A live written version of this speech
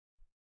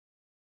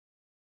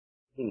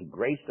saving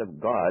grace of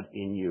God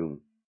in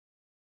you.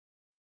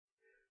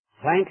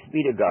 Thanks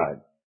be to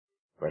God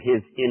for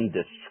His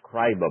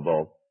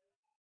indescribable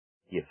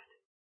gift.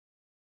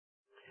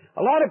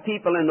 A lot of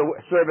people in the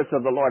service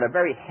of the Lord are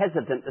very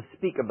hesitant to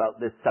speak about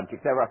this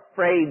subject. They're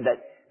afraid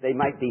that they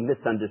might be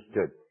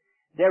misunderstood.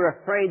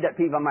 They're afraid that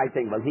people might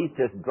think, well, he's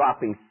just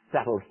dropping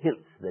subtle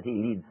hints that he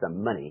needs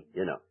some money,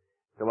 you know.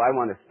 So I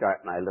want to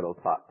start my little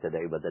talk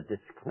today with a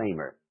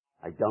disclaimer.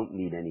 I don't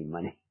need any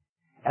money.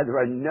 And there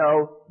are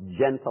no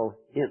gentle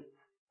hints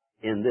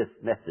in this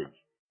message.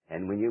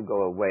 And when you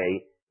go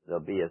away,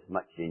 there'll be as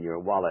much in your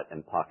wallet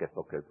and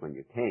pocketbook as when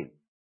you came.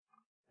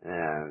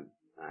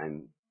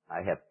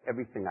 I have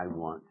everything I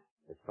want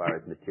as far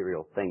as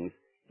material things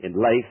in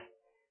life.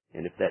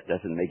 And if that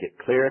doesn't make it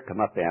clear, come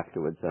up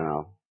afterwards and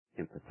I'll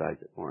emphasize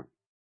it more.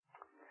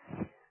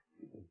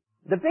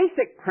 The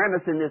basic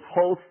premise in this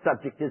whole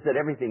subject is that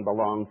everything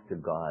belongs to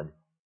God.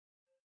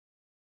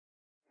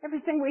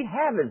 Everything we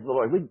have is the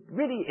Lord. We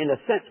really, in a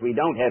sense, we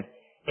don't have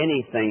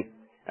anything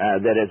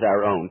that is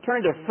our own.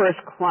 Turn to 1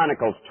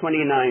 Chronicles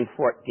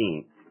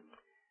 29:14.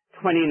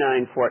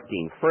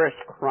 29:14. 1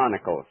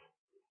 Chronicles.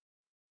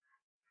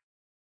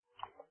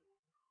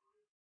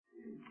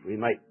 We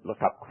might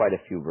look up quite a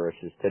few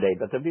verses today,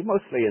 but they'll be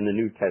mostly in the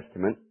New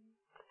Testament.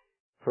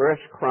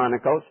 1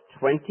 Chronicles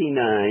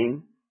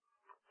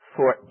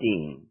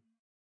 29:14.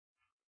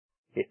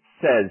 It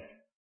says,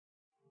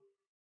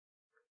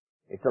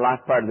 it's the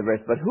last part of the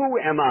verse, but who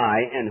am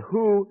I and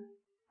who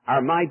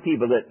are my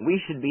people that we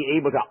should be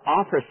able to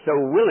offer so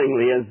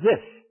willingly as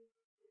this?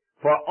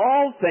 For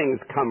all things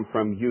come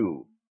from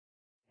you,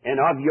 and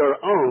of your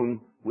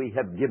own we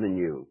have given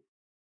you.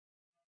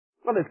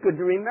 Well, it's good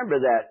to remember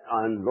that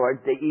on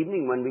Lord's Day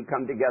evening when we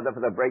come together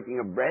for the breaking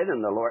of bread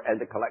and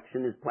the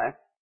collection is blessed.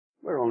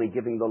 We're only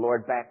giving the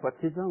Lord back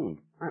what's His own,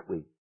 aren't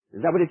we?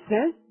 Is that what it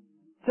says?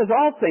 It says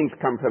all things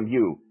come from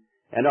you,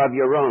 and of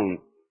your own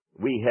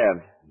we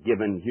have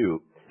given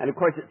you. And of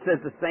course it says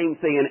the same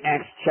thing in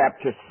Acts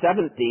chapter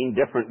 17,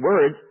 different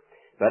words,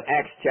 but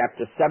Acts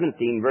chapter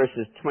 17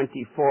 verses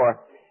 24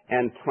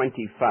 and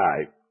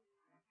 25.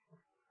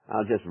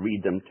 I'll just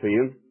read them to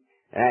you.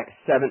 Acts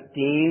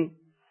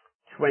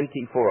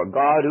 17:24.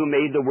 God who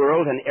made the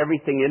world and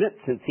everything in it,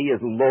 since He is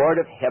Lord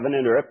of heaven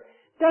and earth,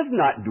 does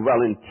not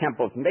dwell in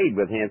temples made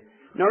with hands,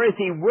 nor is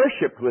He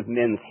worshipped with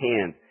men's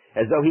hands,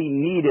 as though He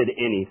needed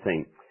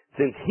anything,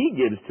 since He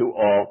gives to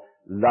all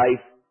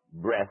life,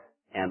 breath,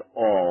 and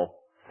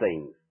all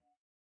things.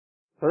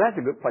 So that's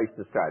a good place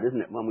to start,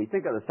 isn't it? When we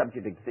think of the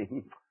subject of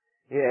thinking,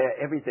 yeah,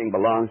 everything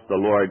belongs to the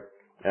Lord,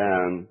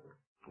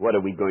 what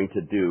are we going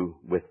to do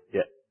with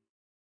it?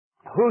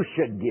 Who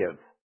should give?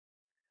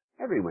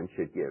 Everyone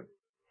should give.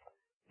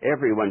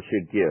 Everyone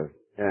should give.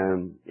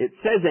 It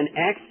says in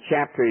Acts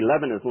chapter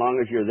 11, as long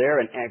as you're there,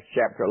 in Acts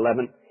chapter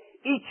 11,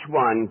 each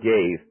one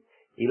gave.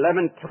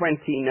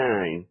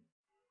 11:29.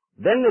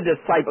 Then the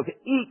disciples,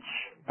 each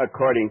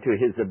according to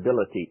his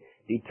ability,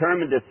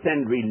 determined to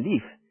send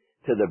relief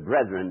to the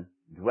brethren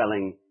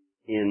dwelling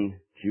in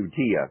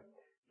Judea.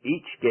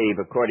 Each gave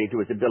according to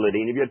his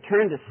ability. And if you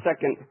turn to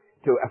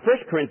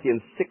 1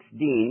 Corinthians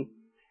 16,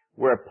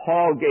 where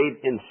Paul gave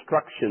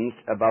instructions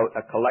about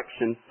a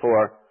collection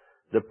for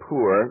the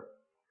poor,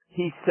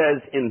 he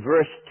says in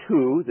verse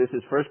 2, this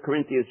is 1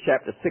 Corinthians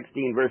chapter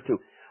 16, verse 2,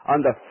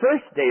 on the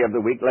first day of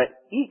the week, let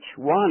each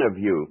one of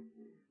you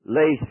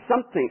lay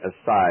something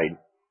aside,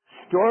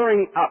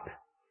 storing up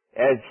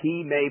as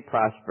he may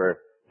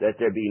prosper, that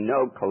there be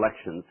no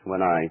collections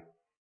when I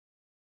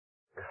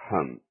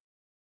come.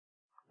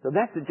 So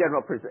that's the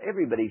general principle.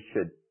 Everybody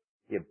should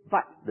give,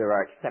 but there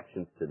are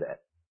exceptions to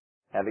that.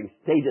 Having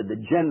stated the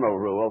general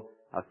rule,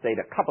 I'll state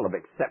a couple of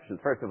exceptions.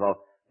 First of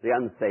all, the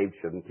unsaved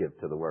shouldn't give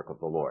to the work of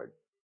the Lord.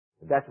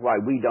 That's why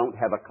we don't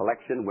have a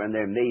collection when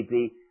there may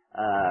be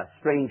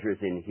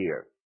strangers in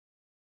here.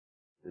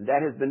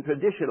 That has been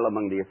traditional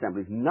among the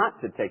assemblies not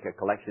to take a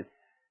collection,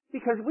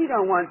 because we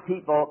don't want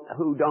people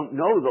who don't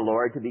know the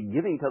Lord to be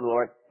giving to the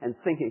Lord and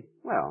thinking,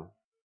 well,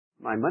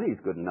 my money's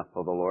good enough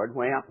for the Lord.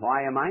 Why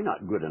am I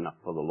not good enough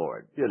for the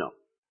Lord? You know.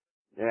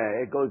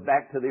 It goes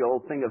back to the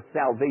old thing of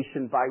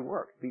salvation by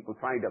works. People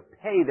trying to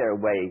pay their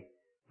way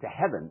to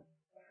heaven.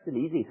 It's an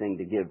easy thing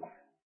to give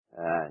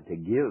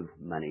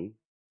money.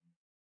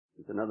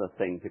 It's another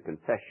thing to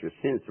confess your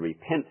sins, to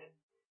repent,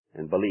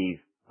 and believe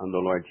on the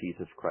Lord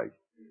Jesus Christ.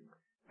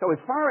 So as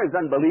far as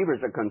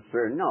unbelievers are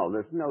concerned, no,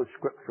 there's no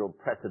scriptural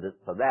precedent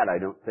for that, I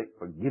don't think,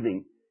 for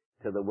giving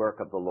to the work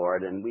of the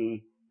Lord. And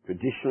we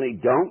traditionally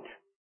don't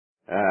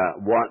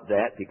want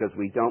that, because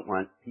we don't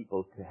want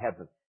people to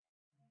have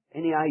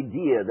any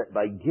idea that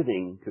by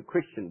giving to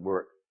Christian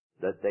work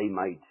that they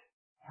might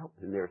help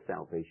in their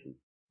salvation.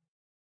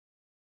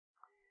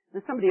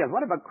 Now somebody else,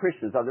 what about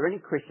Christians? Are there any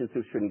Christians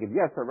who shouldn't give?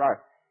 Yes, there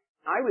are.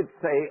 I would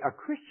say a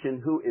Christian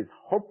who is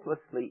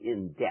hopelessly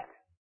in debt.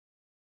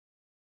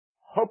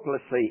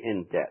 Hopelessly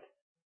in debt.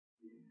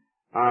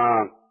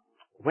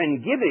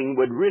 When giving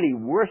would really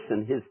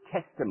worsen his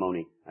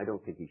testimony, I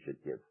don't think he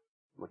should give.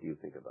 What do you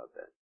think about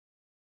that?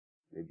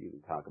 Maybe you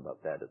can talk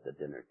about that at the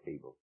dinner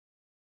table.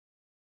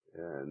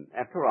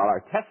 After all,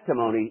 our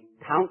testimony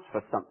counts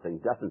for something,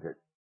 doesn't it?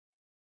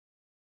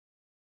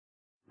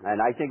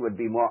 And I think it would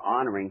be more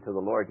honoring to the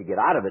Lord to get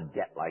out of a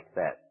debt like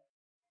that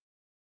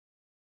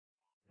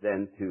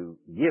than to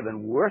give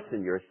and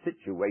worsen your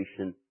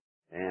situation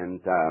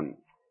and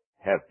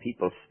have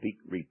people speak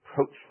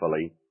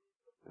reproachfully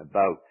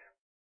about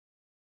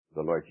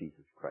the Lord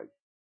Jesus Christ.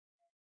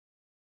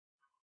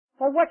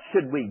 So what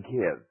should we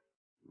give?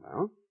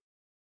 Well,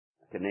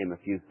 I can name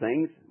a few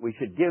things. We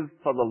should give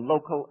for the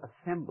local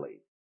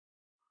assembly.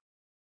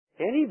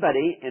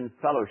 Anybody in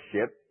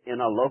fellowship in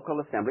a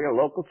local assembly, a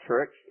local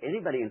church,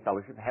 anybody in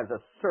fellowship has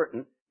a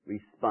certain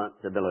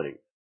responsibility.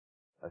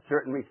 A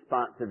certain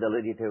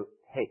responsibility to,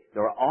 hey,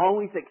 there are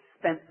always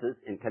expenses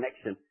in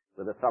connection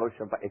with a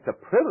fellowship. It's a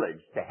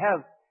privilege to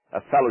have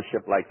a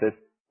fellowship like this.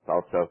 It's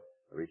also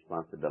a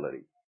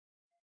responsibility.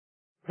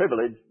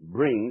 Privilege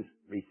brings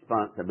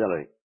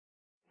responsibility.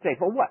 Say,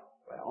 for what?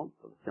 Well,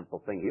 for the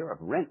simple thing here of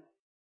rent.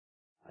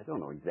 I don't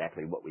know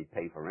exactly what we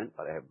pay for rent,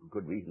 but I have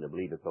good reason to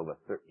believe it's over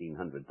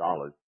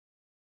 $1,300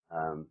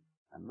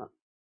 a month.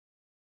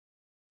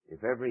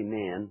 If every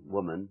man,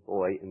 woman,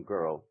 boy, and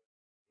girl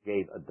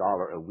gave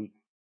 $1 a week,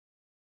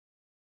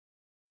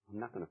 I'm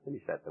not going to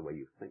finish that the way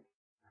you think.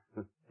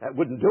 That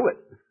wouldn't do it.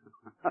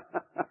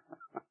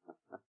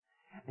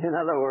 In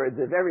other words,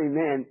 if every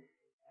man,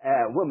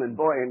 woman,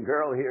 boy, and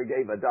girl here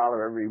gave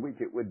 $1 every week,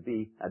 it would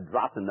be a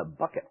drop in the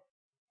bucket.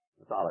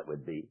 That's all it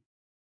would be.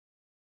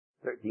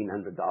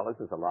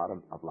 $1,300 is a lot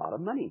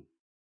of money.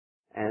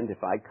 And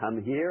if I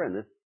come here and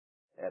this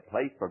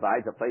place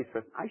provides a place for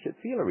us, I should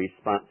feel a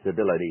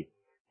responsibility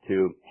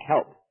to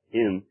help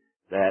in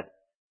that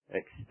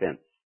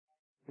expense.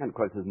 And of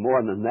course, there's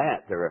more than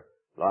that. There are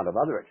a lot of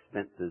other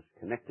expenses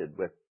connected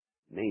with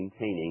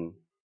maintaining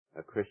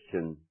a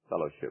Christian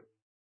fellowship.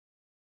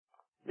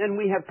 Then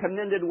we have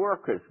commended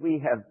workers. We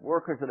have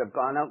workers that have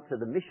gone out to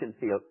the mission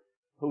field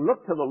who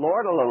look to the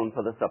Lord alone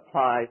for the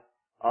supply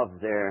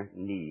of their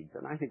needs.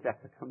 And I think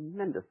that's a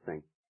tremendous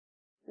thing.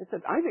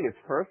 I think it's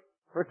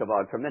first of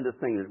all, a tremendous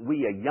thing that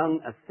we, a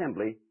young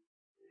assembly,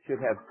 should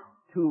have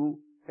 2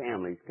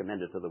 families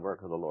commended to the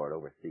work of the Lord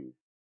overseas.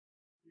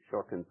 The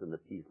Shorkins and the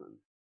Peaslands.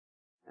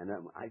 And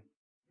I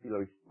feel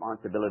a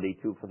responsibility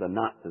too for the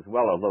Knotts as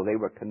well, although they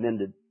were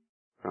commended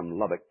from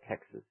Lubbock,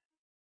 Texas.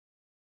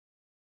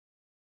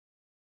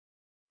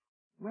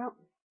 Well,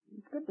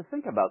 it's good to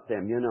think about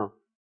them, you know.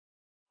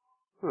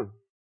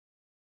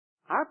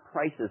 Our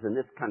prices in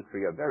this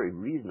country are very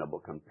reasonable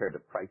compared to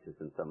prices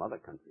in some other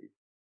countries.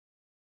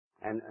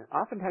 And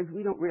oftentimes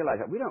we don't realize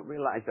that. We don't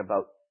realize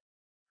about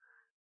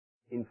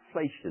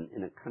inflation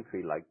in a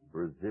country like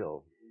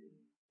Brazil.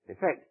 In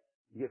fact,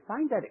 you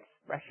find that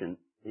expression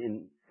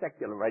in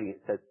secular writing.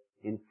 It says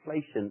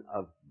inflation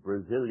of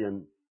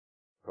Brazilian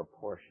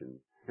proportions.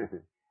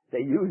 They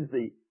use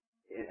the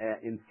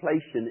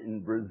inflation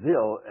in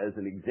Brazil as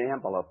an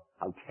example of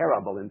how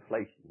terrible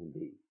inflation can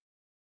be.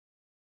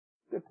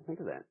 Good to think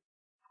of that.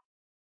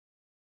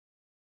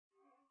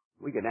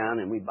 We go down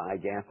and we buy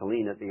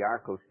gasoline at the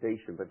Arco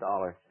station for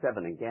 $1.07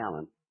 a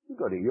gallon. You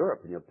go to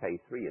Europe and you'll pay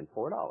 $3 and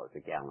 $4 a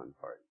gallon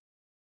for it.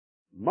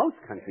 Most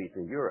countries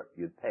in Europe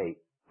you'd pay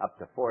up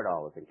to $4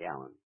 a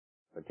gallon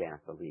for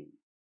gasoline.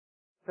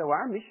 So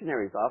our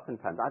missionaries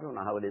oftentimes, I don't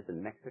know how it is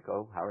in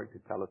Mexico. Howard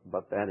could tell us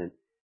about that in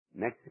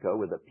Mexico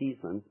with the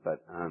Peaslands,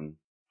 but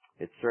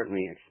it's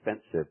certainly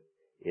expensive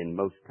in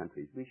most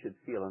countries. We should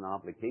feel an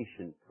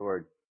obligation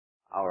toward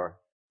our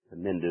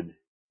commended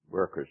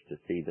workers to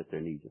see that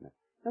their needs are met.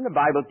 And the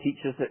Bible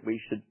teaches that we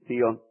should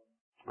feel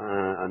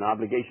an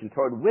obligation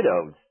toward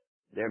widows.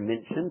 They're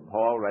mentioned,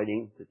 Paul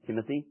writing to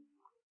Timothy,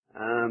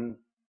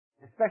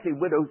 especially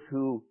widows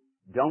who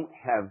don't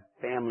have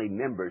family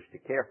members to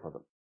care for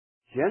them.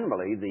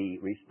 Generally, the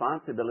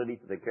responsibility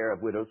for the care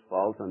of widows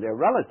falls on their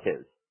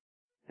relatives.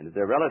 And if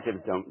their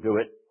relatives don't do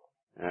it,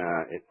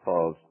 it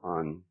falls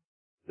on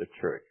the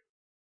church.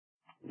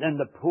 Then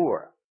the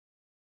poor.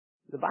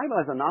 The Bible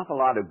has an awful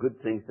lot of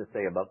good things to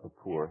say about the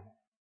poor.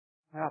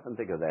 I often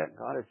think of that.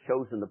 God has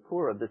chosen the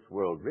poor of this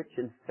world, rich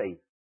in faith,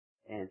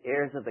 and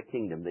heirs of the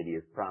kingdom that he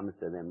has promised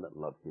to them that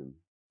love him.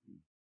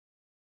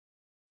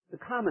 The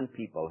common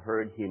people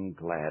heard him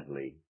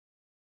gladly.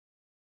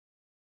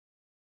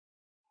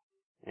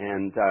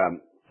 And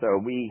so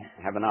we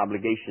have an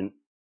obligation,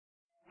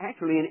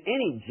 actually in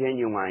any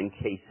genuine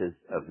cases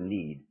of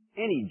need,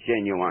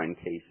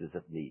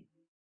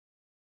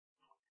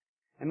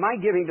 In my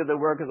giving to the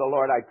work of the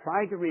Lord, I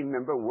try to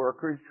remember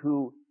workers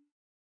who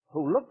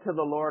look to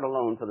the Lord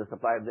alone for the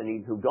supply of their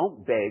needs, who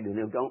don't beg and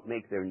who don't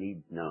make their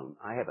needs known.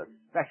 I have a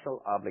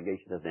special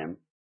obligation to them.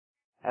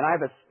 And I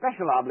have a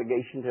special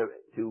obligation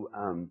to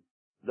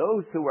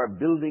those who are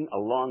building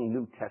along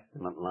New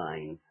Testament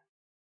lines,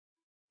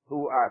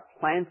 who are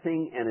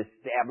planting and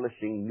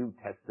establishing New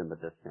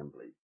Testament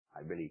assemblies.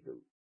 I really do.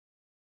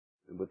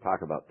 And we'll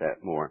talk about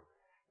that more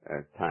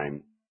as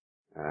time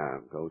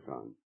goes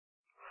on.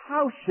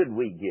 How should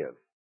we give?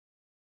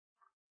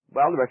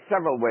 Well, there are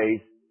several ways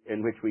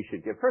in which we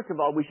should give. First of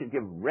all, we should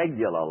give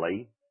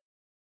regularly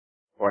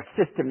or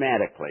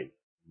systematically.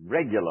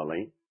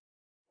 Regularly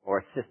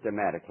or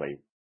systematically.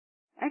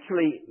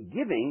 Actually,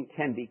 giving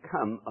can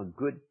become a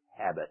good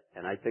habit,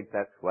 and I think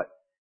that's what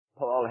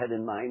Paul had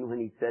in mind when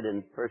he said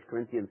in 1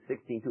 Corinthians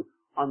 16:2,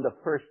 on the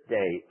first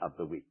day of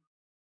the week.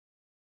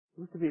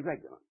 It was to be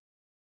regular.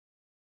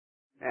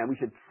 And we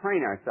should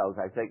train ourselves,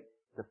 I think,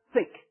 to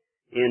think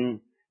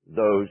in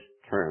those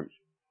terms.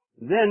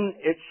 Then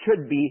it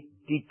should be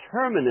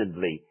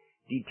determinedly,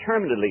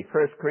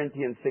 1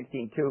 Corinthians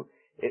 16:2,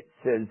 it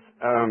says,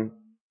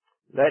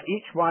 let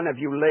each one of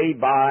you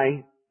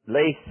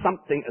lay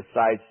something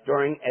aside,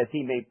 storing as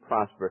he may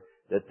prosper,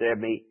 that there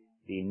may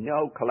be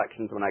no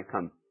collections when I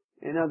come.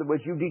 In other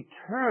words, you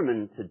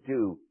determine to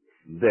do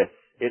this.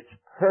 It's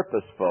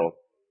purposeful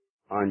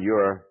on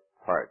your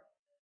part.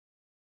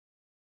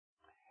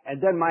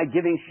 And then my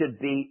giving should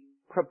be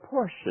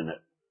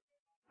proportionate.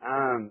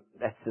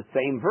 That's the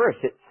same verse.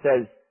 It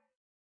says,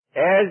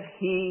 as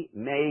he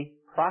may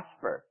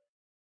prosper.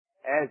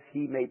 As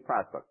he may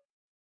prosper.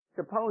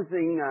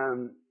 Supposing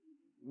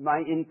my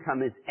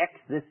income is X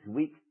this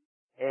week,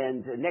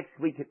 and next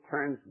week it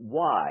turns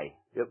Y,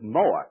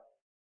 more.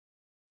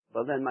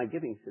 Well, then my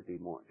giving should be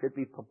more. It should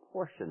be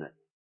proportionate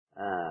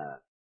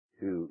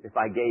to, if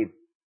I gave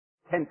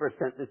 10%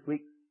 this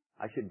week,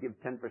 I should give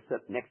 10%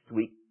 next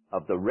week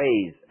of the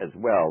raise as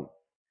well,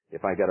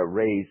 if I got a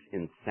raise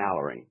in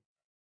salary.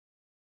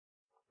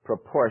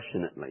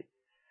 Proportionately.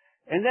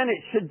 And then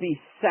it should be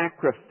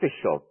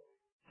sacrificial.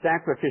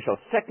 Sacrificial.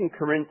 2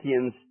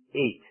 Corinthians 8,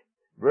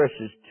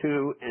 verses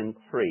 2 and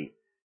 3.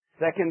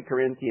 2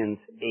 Corinthians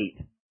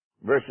 8,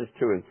 verses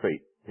 2 and 3.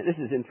 And this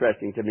is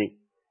interesting to me.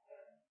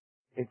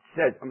 It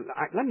says,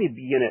 let me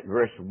begin at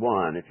verse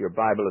 1, if your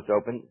Bible is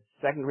open.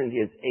 2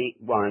 Corinthians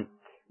 8:1.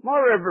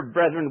 Moreover,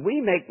 brethren, we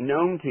make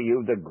known to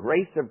you the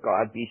grace of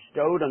God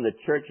bestowed on the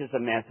churches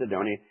of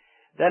Macedonia,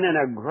 that in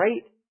a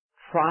great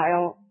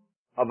trial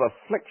of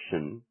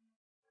affliction,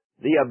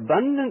 the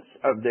abundance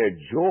of their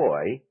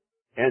joy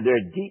and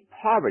their deep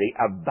poverty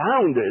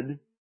abounded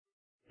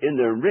in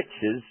the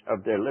riches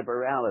of their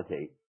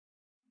liberality.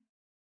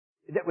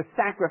 That was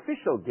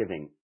sacrificial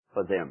giving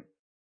for them.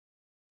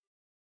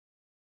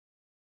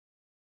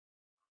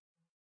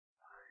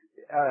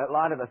 A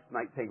lot of us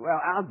might think, well,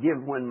 I'll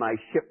give when my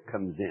ship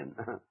comes in.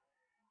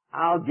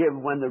 I'll give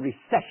when the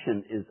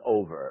recession is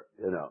over,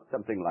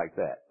 something like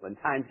that. When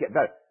times get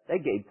better. They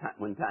gave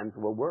when times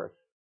were worse,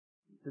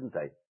 didn't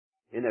they?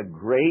 In a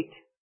great,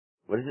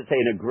 what does it say?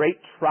 In a great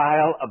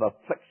trial of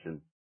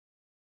affliction.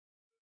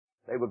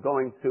 They were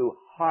going through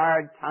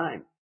hard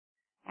times.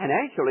 And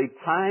actually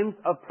times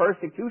of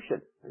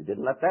persecution. They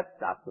didn't let that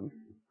stop them.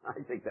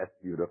 I think that's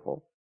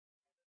beautiful.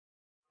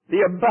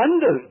 The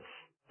abundance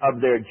of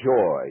their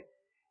joy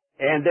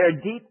and their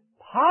deep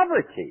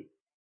poverty,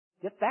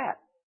 get that,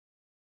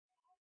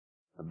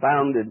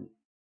 abounded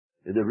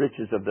in the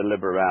riches of the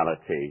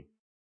liberality.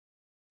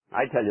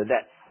 I tell you,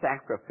 that's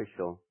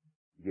sacrificial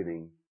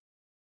giving.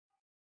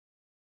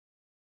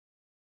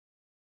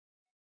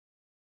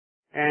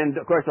 And,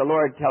 of course, the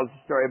Lord tells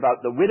a story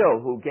about the widow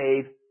who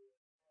gave,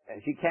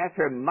 she cast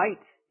her mite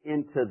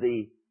into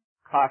the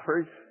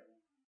coffers.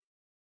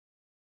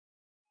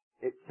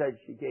 It said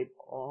she gave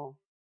all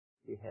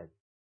she had.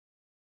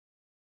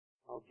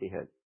 All she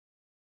had.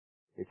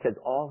 It said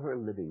all her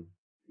living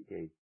she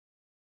gave.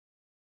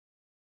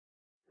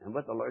 And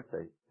what the Lord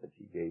said, that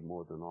she gave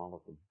more than all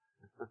of them.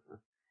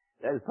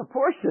 That is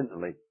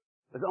proportionately.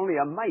 It was only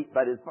a mite,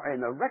 but as far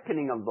in the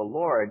reckoning of the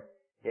Lord,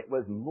 it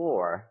was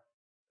more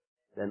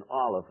than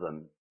all of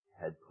them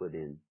had put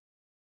in.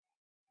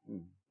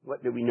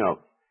 What do we know?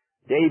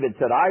 David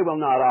said, I will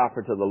not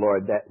offer to the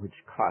Lord that which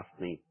cost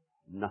me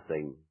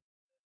nothing.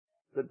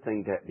 Good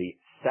thing to be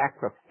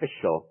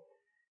sacrificial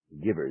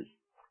givers.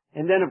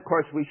 And then, of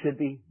course, we should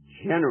be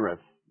generous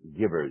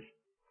givers.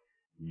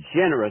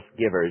 Generous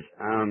givers.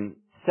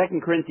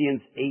 2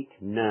 Corinthians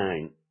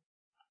 8:9.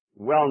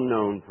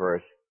 Well-known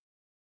verse.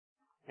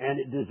 And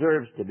it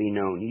deserves to be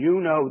known.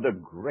 You know the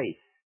grace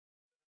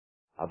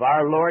of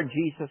our Lord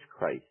Jesus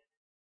Christ,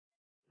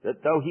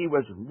 that though he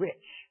was rich,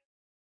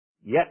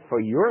 yet for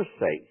your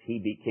sakes he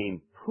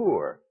became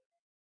poor,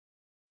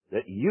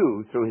 that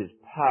you, through his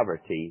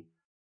poverty,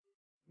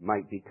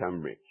 might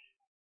become rich.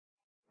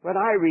 When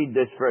I read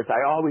this verse,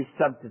 I always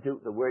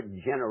substitute the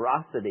word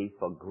generosity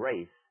for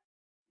grace,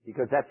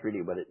 because that's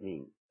really what it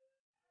means.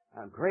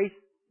 Grace,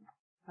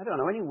 I don't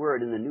know any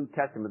word in the New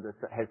Testament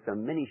that has so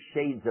many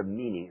shades of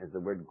meaning as the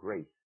word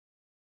grace.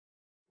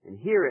 And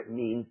here it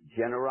means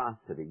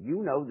generosity.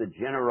 You know the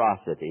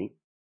generosity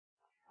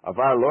of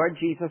our Lord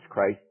Jesus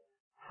Christ.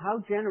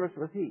 How generous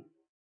was he?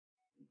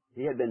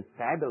 He had been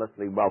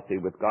fabulously wealthy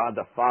with God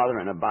the Father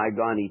in a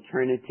bygone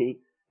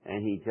eternity,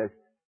 and he just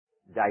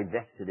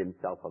divested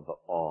himself of it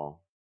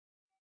all.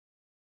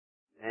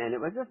 And it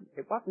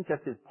wasn't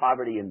just his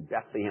poverty in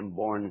Bethlehem,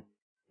 born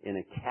in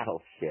a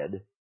cattle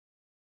shed.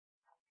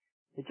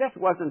 It just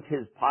wasn't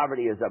his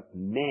poverty as a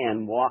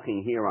man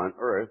walking here on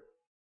earth,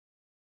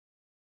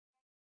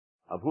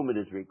 of whom it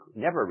is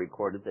never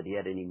recorded that he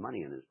had any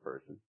money in his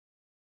person.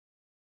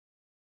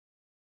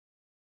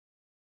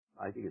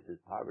 I think it's his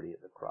poverty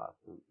at the cross.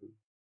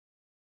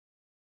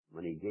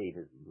 when he gave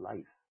his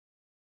life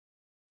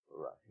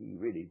for us. He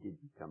really did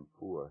become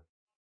poor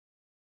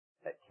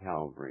at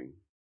Calvary.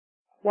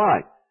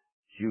 Why?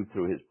 You,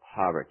 through his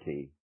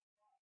poverty,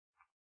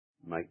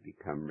 might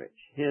become rich.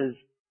 His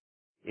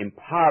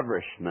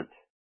impoverishment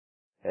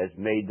has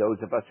made those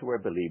of us who are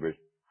believers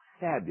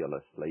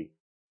fabulously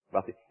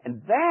wealthy.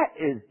 And that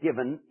is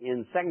given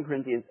in 2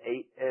 Corinthians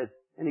 8 as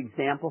an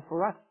example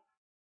for us.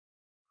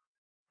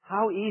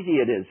 How easy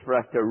it is for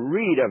us to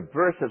read a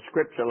verse of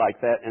Scripture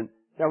like that and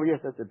say, oh yes,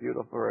 that's a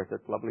beautiful verse,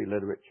 that's lovely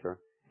literature.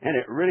 And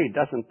it really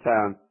doesn't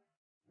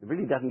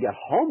get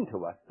home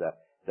to us,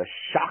 the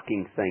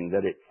shocking thing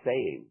that it's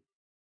saying.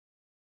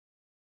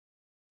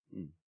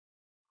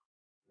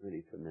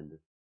 Really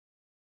tremendous.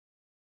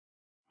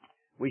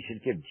 We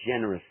should give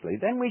generously.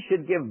 Then we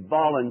should give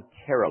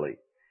voluntarily.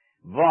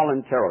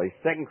 Voluntarily.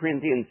 2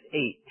 Corinthians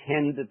 8,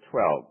 10 to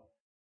 12.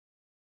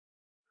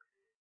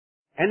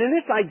 And in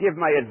this I give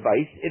my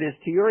advice. It is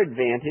to your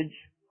advantage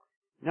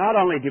not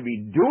only to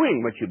be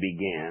doing what you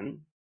began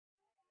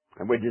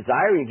and were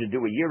desiring to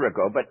do a year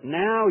ago, but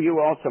now you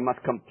also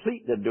must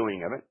complete the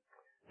doing of it,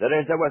 that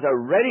as there was a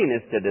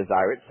readiness to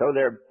desire it, so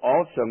there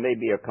also may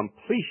be a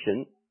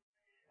completion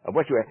of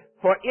what you have.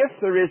 For if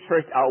there is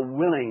first a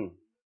willing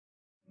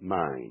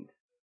mind,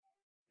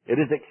 it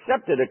is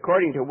accepted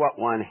according to what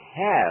one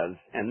has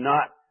and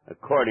not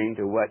according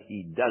to what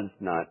he does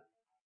not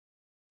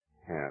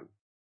have.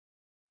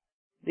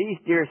 These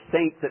dear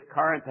saints at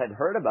Corinth had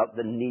heard about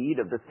the need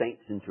of the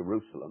saints in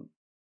Jerusalem.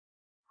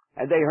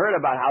 And they heard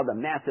about how the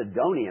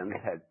Macedonians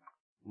had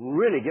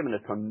really given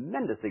a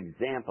tremendous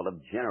example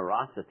of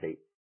generosity.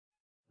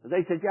 And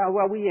they said, yeah,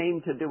 well, we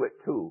aim to do it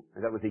too.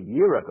 And that was a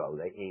year ago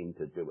they aimed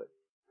to do it.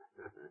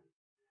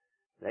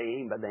 They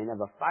aimed, but they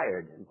never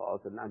fired. And Paul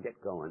said, now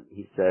get going.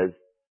 He says,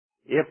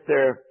 if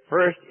there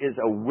first is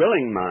a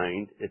willing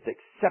mind, it's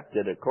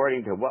accepted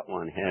according to what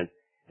one has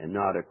and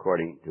not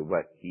according to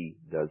what he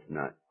does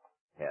not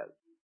have.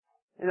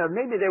 You know,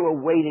 maybe they were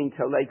waiting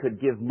till they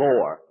could give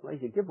more. Well, you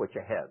should give what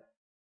you have.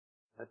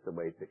 That's the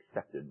way it's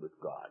accepted with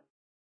God.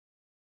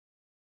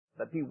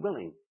 But be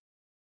willing.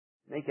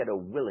 Make it a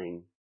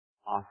willing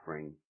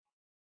offering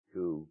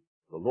to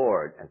the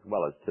Lord as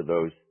well as to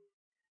those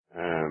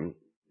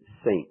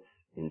saints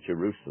in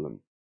Jerusalem.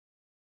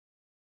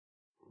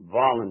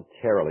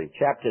 Voluntarily.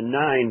 Chapter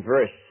 9,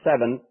 verse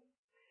 7.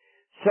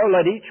 So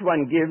let each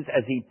one give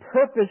as he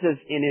purposes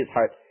in his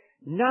heart,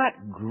 not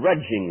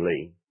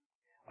grudgingly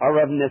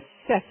or of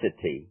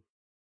necessity,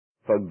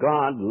 for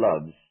God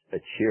loves a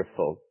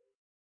cheerful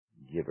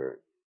giver.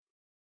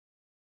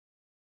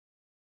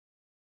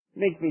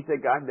 Makes me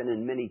think I've been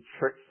in many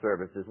church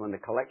services when the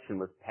collection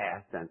was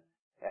passed and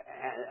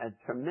a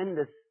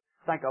tremendous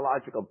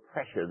psychological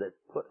pressure that's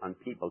put on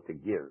people to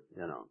give,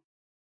 you know.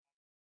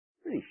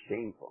 Pretty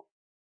shameful.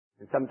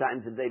 And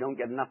sometimes if they don't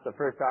get enough the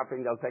first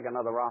offering, they'll take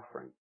another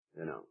offering,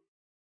 you know.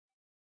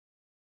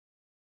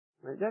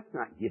 Well, that's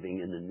not giving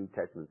in the New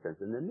Testament sense.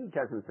 In the New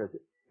Testament sense,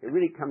 it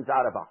really comes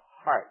out of a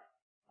heart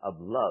of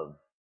love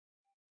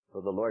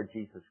for the Lord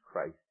Jesus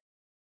Christ.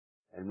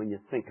 And when you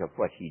think of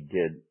what He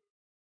did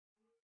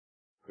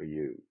for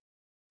you.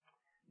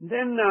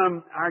 Then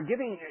our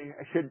giving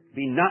should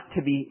be not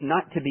to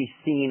be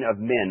seen of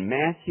men.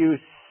 Matthew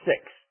 6,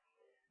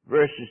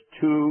 verses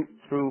 2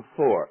 through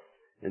 4.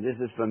 And this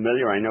is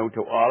familiar, I know,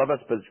 to all of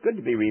us, but it's good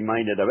to be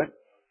reminded of it.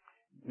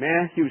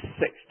 Matthew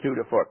 6, 2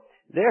 to 4.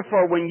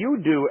 Therefore, when you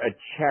do a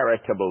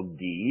charitable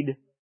deed,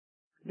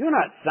 do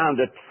not sound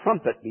a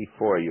trumpet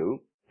before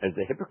you, as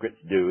the hypocrites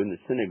do in the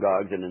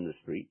synagogues and in the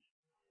streets,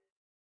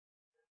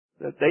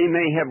 that they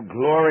may have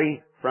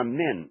glory from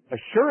men.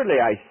 Assuredly,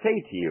 I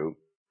say to you,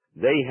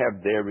 they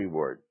have their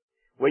reward.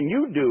 When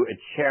you do a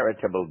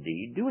charitable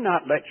deed, do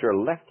not let your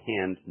left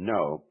hand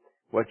know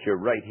what your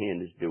right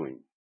hand is doing,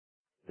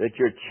 that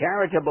your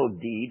charitable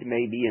deed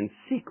may be in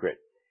secret,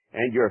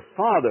 and your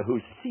Father who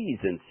sees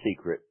in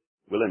secret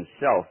will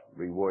himself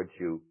reward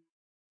you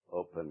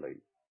openly.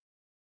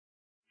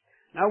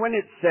 Now when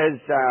it says,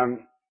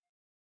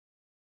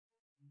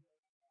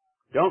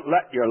 don't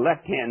let your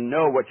left hand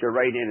know what your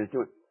right hand is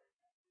doing,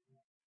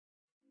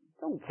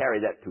 don't carry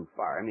that too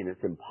far. I mean,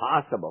 it's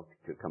impossible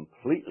to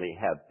completely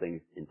have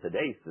things in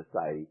today's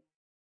society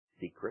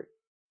secret.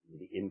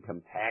 The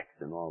income tax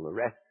and all the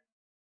rest,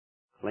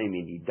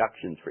 claiming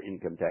deductions for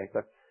income tax.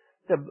 But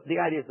the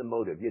idea is the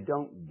motive. You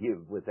don't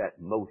give with that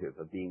motive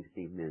of being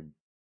seen men.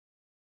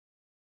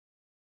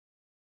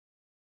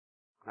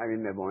 I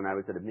remember when I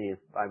was at Emmaus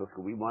Bible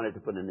School, we wanted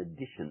to put an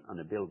addition on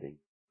a building.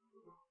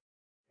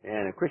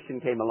 And a Christian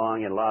came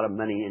along and a lot of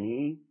money, and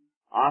he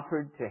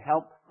offered to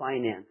help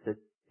finance it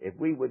if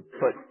we would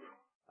put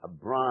a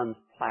bronze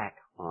plaque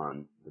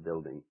on the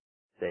building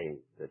saying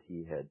that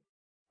he had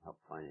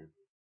helped finance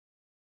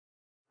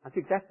it. I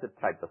think that's the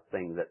type of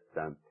thing that,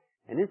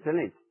 and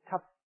incidentally,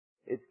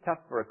 it's tough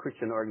for a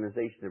Christian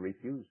organization to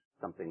refuse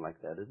something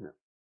like that, isn't it?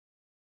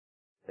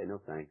 Say,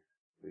 no thanks,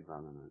 we'd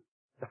rather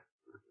not.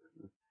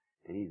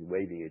 And he's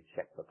waving a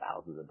check for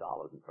thousands of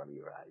dollars in front of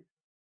your eyes.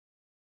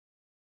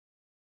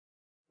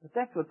 But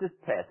that's what this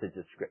passage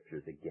of Scripture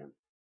is against.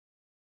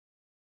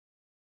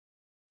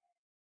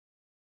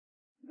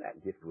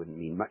 that gift wouldn't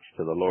mean much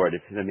to the Lord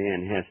if the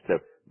man has to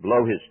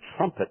blow his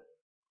trumpet.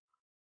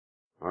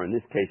 Or in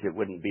this case, it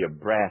wouldn't be a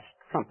brass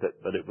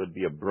trumpet, but it would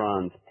be a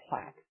bronze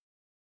plaque.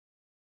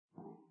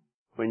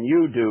 When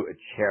you do a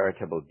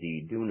charitable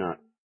deed, do not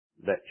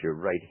let your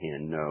right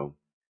hand know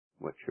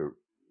what your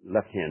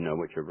left hand know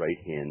what your right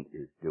hand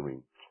is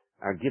doing.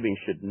 Our giving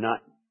should be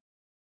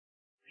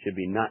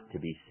not to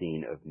be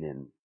seen of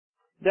men.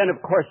 Then,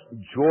 of course,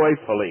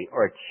 joyfully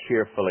or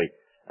cheerfully.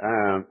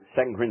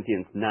 2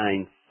 Corinthians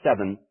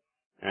 9:7.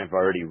 I've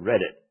already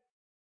read it.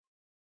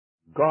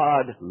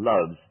 God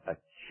loves a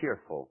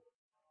cheerful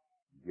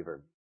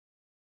giver.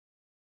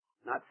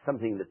 Not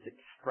something that's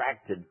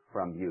extracted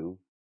from you.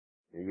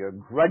 You're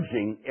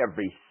grudging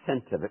every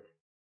cent of it.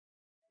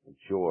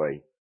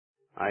 Joy.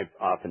 I've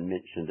often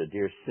mentioned a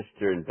dear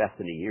sister in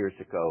Bethany years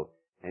ago,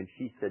 and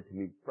she said to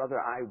me, "Brother,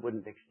 I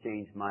wouldn't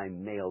exchange my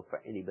mail for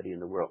anybody in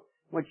the world."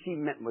 What she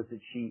meant was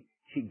that she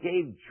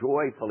gave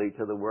joyfully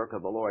to the work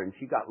of the Lord, and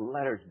she got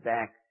letters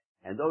back,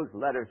 and those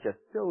letters just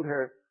filled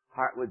her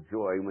heart with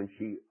joy when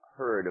she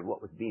heard of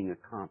what was being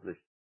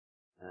accomplished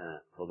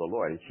for the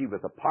Lord. And she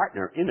was a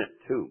partner in it,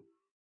 too.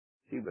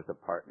 She was a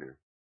partner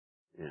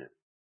in it.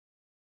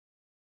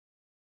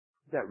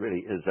 That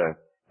really is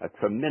a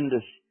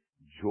tremendous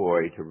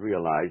joy to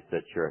realize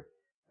that you're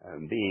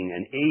being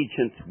an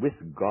agent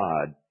with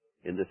God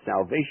in the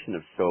salvation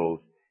of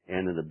souls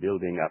and in the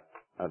building up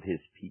of His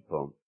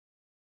people.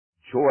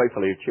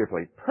 Joyfully,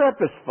 cheerfully,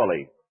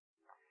 purposefully.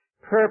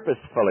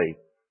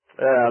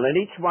 Let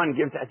each one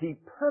give as he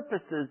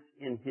purposes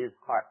in his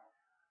heart.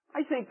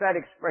 I think that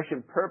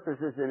expression,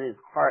 purposes in his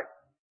heart,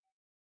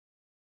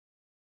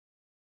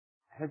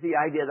 has the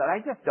idea that I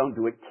just don't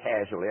do it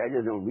casually. I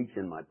just don't reach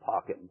in my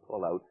pocket and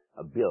pull out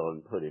a bill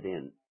and put it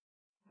in.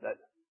 That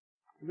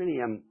I really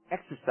am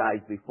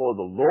exercised before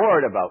the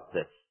Lord about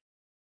this.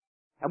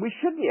 And we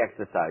should be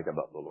exercised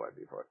about the Lord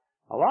before.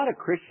 A lot of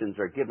Christians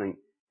are giving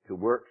to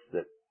works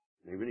that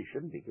they really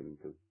shouldn't be giving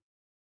to.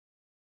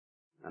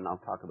 And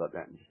I'll talk about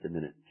that in just a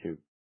minute, too.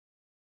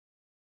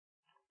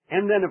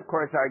 And then, of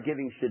course, our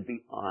giving should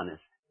be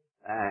honest.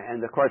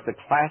 And, of course, the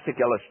classic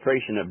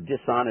illustration of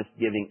dishonest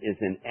giving is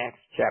in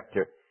Acts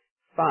chapter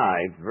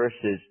 5,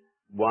 verses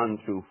 1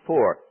 through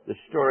 4, the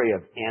story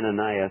of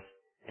Ananias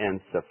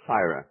and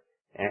Sapphira.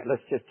 And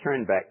let's just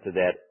turn back to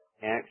that,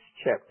 Acts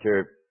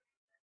chapter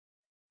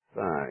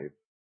 5,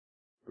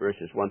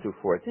 verses 1 through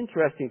 4. It's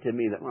interesting to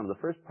me that one of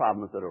the first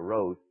problems that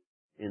arose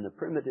in the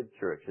primitive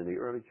church, in the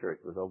early church,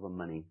 was over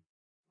money.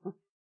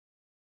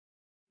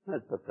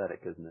 That's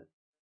pathetic, isn't it?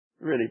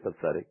 Really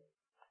pathetic.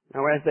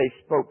 Now, as they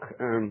spoke,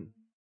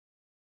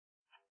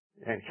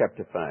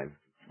 chapter 5,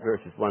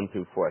 verses 1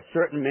 through 4, a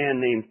certain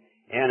man named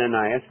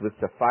Ananias with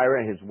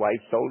Sapphira, his wife,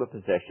 sold a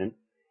possession.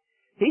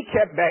 He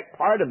kept back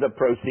part of the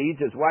proceeds,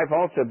 his wife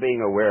also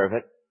being aware of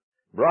it,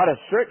 brought a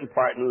certain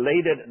part and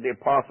laid it at the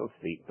apostles'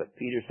 feet. But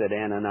Peter said,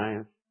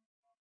 Ananias,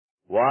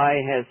 why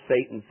has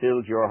Satan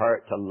filled your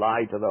heart to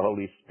lie to the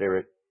Holy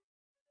Spirit?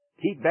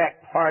 Keep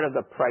back part of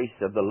the price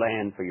of the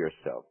land for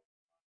yourself.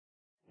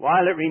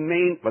 While it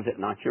remained, was it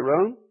not your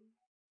own?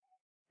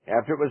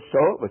 After it was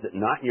sold, was it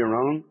not your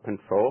own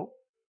control?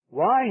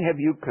 Why have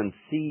you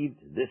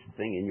conceived this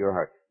thing in your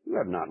heart? You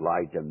have not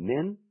lied to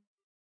men,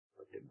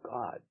 but to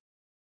God.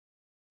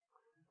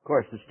 Of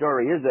course, the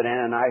story is that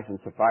Ananias and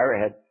Sapphira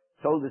had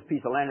sold this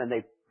piece of land and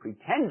they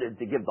pretended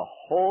to give the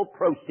whole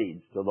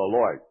proceeds to the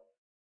Lord.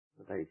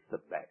 But they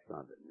slipped back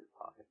some of it in their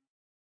pocket.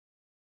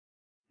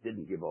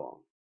 Didn't give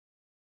all.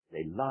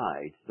 They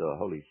lied to the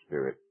Holy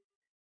Spirit.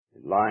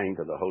 In lying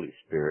to the Holy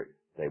Spirit,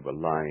 they were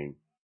lying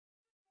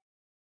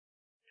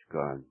to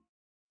God.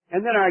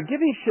 And then our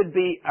giving should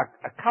be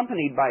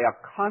accompanied by a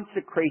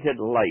consecrated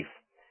life.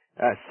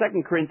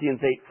 2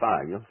 Corinthians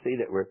 8:5. You'll see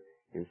that we're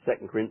in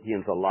 2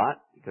 Corinthians a lot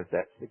because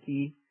that's the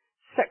key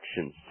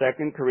section.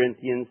 2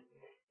 Corinthians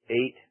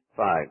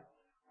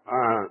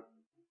 8:5.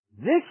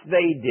 This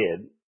they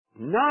did,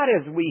 not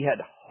as we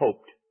had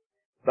hoped,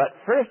 but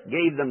first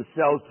gave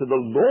themselves to the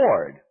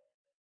Lord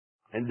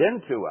and then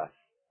to us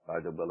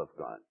by the will of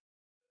God.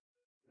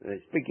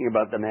 Speaking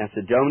about the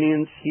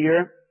Macedonians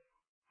here,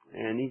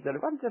 and he said,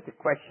 it wasn't just a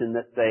question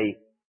that they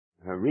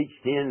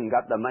reached in and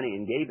got the money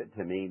and gave it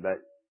to me, but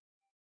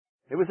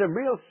it was a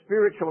real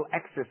spiritual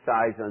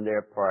exercise on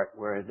their part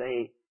where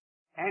they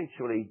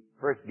actually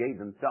first gave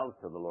themselves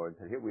to the Lord and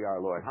said, here we are,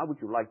 Lord, how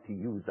would you like to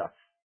use us?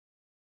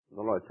 And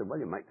the Lord said, well,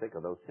 you might think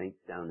of those saints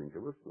down in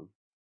Jerusalem.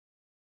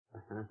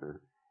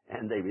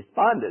 And they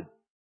responded.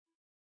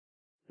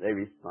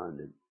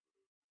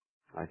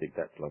 I think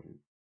that's lovely.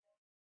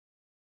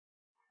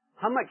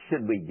 How much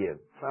should we give?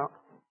 Well,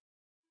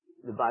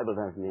 the Bible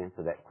doesn't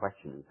answer that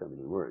question in so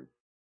many words.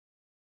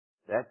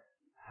 That's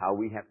how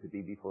we have to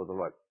be before the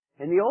Lord.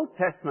 In the Old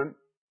Testament,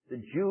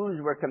 the Jews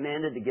were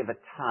commanded to give a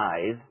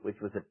tithe, which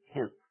was a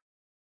tenth,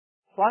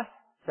 plus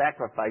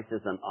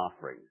sacrifices and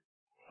offerings.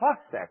 Plus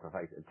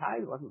sacrifices. A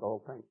tithe wasn't the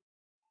whole thing.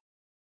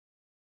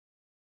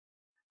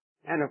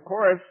 And of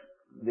course,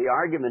 the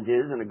argument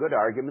is, and a good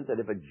argument, that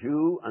if a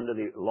Jew under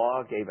the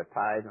law gave a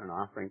tithe or an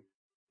offering,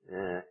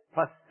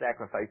 plus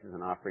sacrifices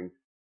and offerings,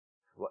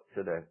 What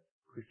should a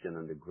Christian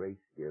under grace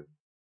give?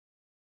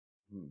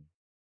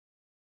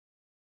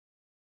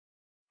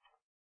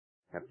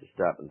 Have to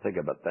stop and think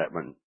about that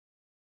one.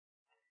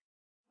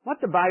 What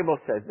the Bible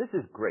says, this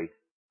is grace.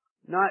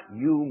 Not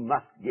you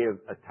must give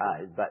a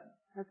tithe, but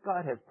as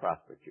God has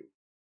prospered you.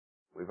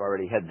 We've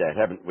already had that,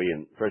 haven't we,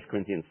 in 1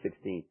 Corinthians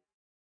 16.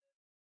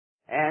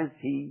 As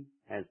He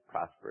has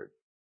prospered.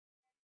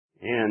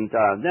 And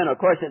then, of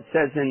course, it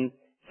says in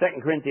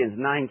 2 Corinthians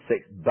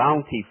 9:6,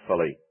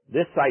 bountifully.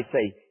 This I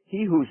say,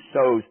 he who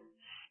sows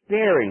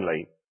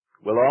sparingly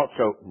will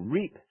also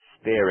reap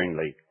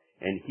sparingly,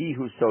 and he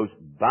who sows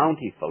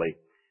bountifully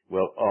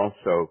will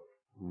also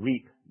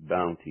reap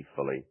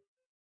bountifully.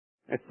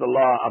 It's the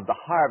law of the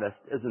harvest,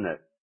 isn't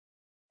it?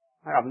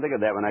 I often think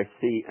of that when I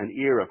see an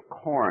ear of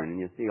corn, and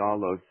you see all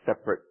those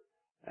separate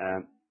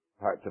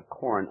parts of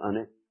corn on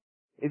it.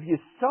 If you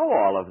sow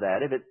all of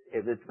that, if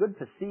it's good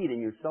for seed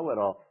and you sow it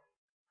all,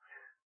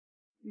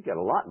 you get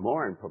a lot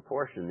more in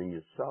proportion than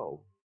you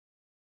sow.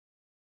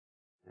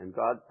 And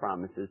God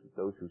promises that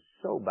those who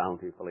sow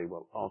bountifully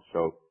will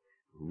also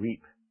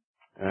reap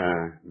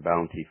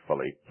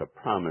bountifully. It's a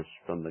promise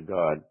from the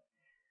God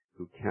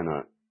who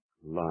cannot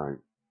lie.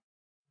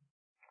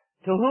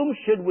 To whom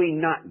should we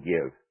not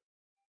give?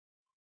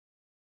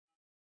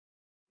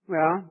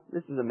 Well,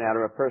 this is a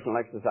matter of personal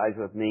exercise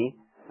with me.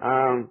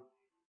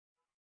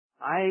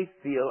 I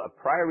feel a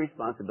prior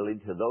responsibility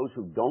to those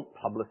who don't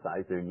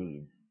publicize their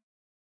needs,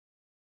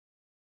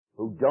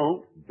 who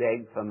don't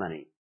beg for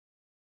money,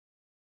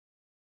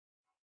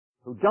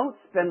 who don't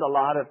spend a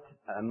lot of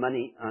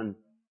money on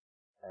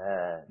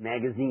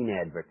magazine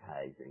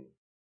advertising,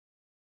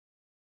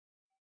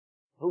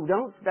 who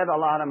don't spend a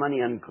lot of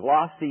money on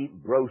glossy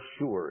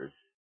brochures.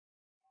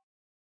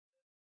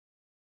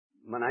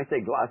 When I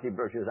say glossy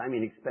brochures, I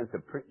mean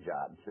expensive print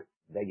jobs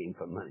begging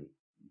for money.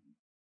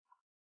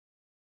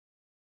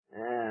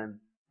 And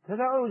to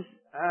those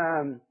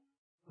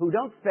who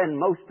don't spend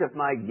most of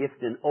my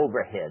gift in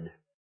overhead.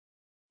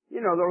 You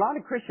know, there are a lot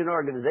of Christian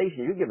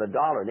organizations, you give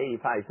 $1.85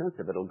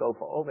 of it will go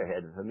for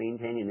overhead for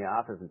maintaining the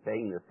office and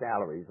paying the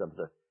salaries of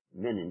the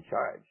men in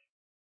charge.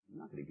 I'm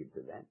not going to give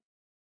to that.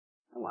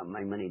 I want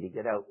my money to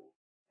get out.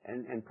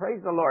 And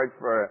praise the Lord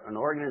for an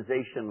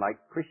organization like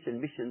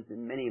Christian Missions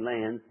in many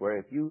lands where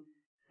if you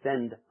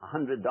send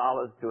 $100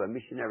 to a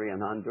missionary in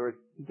Honduras,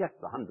 he gets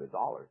the $100.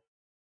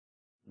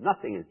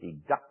 Nothing is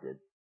deducted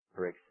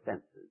for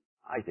expenses.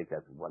 I think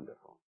that's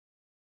wonderful.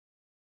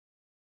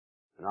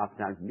 And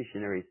oftentimes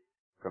missionaries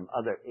from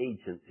other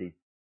agencies,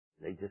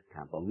 they just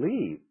can't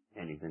believe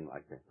anything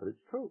like that. But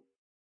it's true.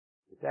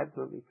 It's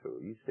absolutely true.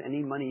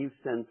 Any money you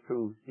send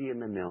through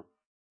CMML,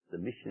 the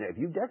missionary, if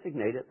you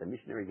designate it, the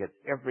missionary gets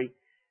every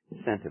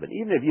cent of it.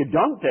 Even if you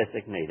don't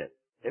designate it,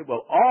 it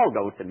will all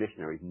go to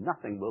missionaries.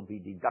 Nothing will be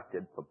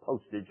deducted for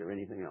postage or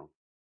anything else.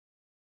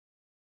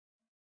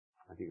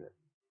 I think that.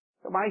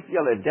 So I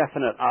feel a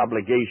definite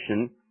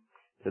obligation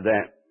to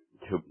that.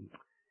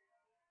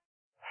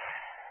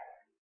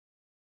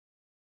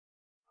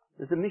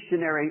 There's a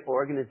missionary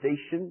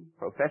organization,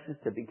 professes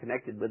to be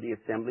connected with the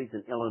assemblies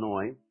in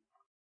Illinois,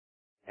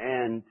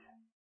 and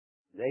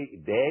they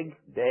beg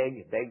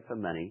for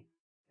money,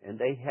 and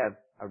they have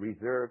a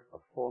reserve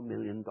of $4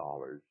 million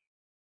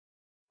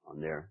on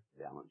their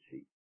balance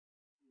sheet.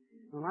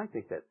 Well, I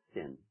think that's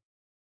sin.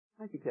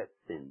 I think that's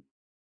sin.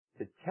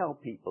 To tell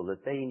people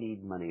that they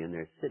need money and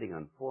they're sitting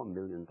on $4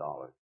 million.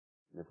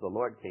 And if the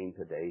Lord came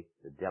today,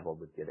 the devil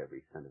would get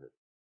every cent of it.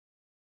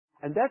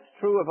 And that's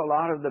true of a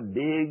lot of the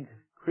big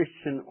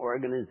Christian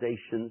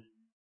organizations.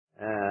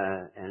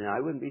 And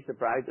I wouldn't be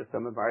surprised if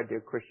some of our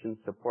dear Christians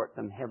support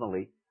them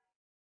heavily.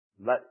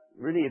 But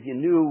really, if you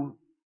knew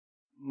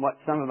what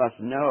some of us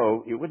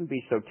know, you wouldn't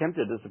be so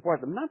tempted to support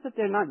them. Not that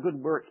they're not good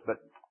works, but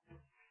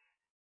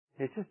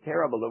it's just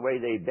terrible the way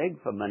they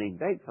beg for money.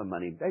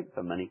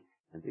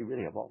 And they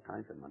really have all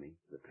kinds of money,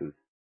 the truth,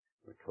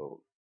 we're told.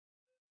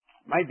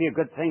 Might be a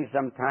good thing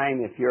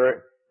sometime if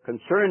you're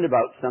concerned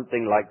about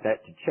something like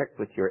that to check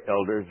with your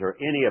elders, or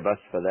any of us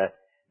for that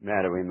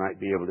matter. We might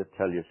be able to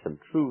tell you some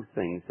true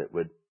things that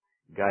would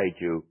guide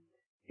you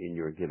in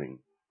your giving.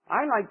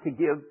 I like to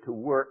give to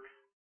works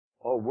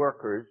or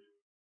workers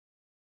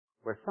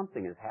where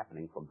something is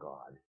happening for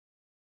God.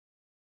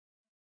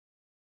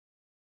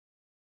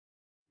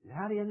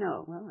 How do you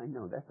know? Well, I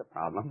know that's a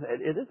problem.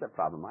 It is a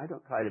problem. I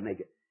don't try to make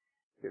it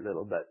too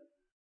little, but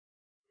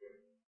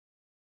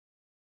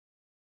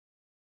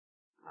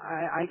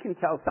I can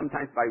tell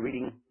sometimes by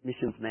reading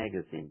Missions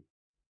Magazine.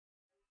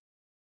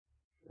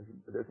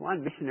 There's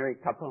one missionary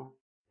couple,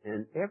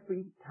 and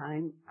every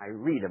time I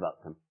read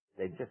about them,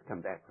 they've just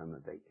come back from a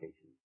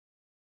vacation.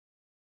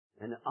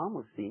 And it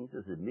almost seems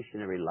as if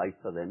missionary life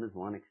for them is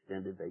one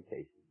extended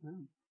vacation. No,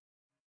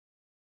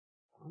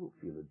 I don't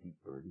feel a deep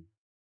burden.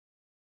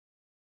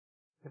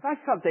 If I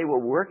felt they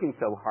were working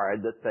so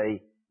hard that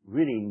they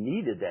really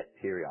needed that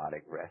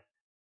periodic rest,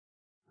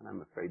 and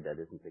I'm afraid that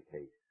isn't the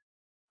case.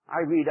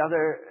 I read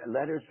other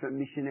letters from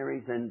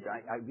missionaries, and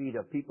I read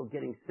of people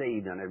getting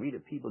saved, and I read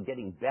of people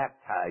getting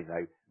baptized.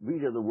 I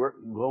read of the work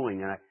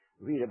going, and I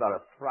read about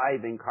a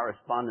thriving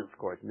correspondence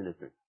course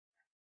ministry.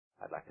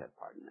 I'd like to have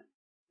part in that.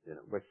 You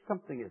know, where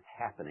something is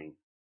happening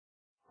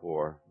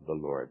for the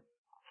Lord.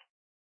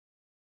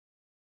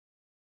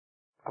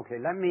 Okay,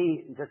 let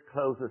me just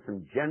close with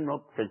some general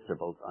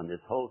principles on this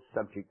whole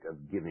subject of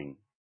giving.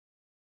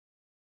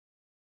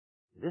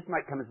 This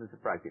might come as a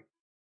surprise to you.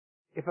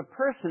 If a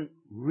person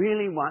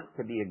really wants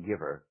to be a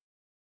giver,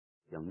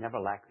 he'll never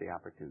lack the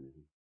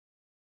opportunity.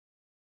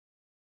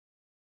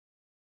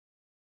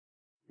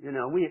 You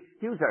know, we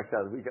excuse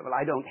ourselves. We say, well,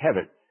 I don't have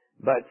it.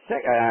 But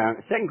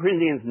 2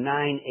 Corinthians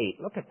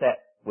 9:8. Look at that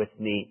with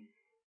me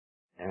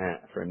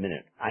for a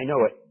minute. I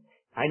know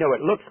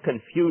it looks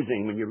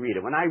confusing when you read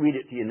it. When I read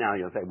it to you now,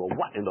 you'll say, well,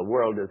 what in the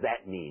world does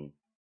that mean?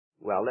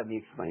 Well, let me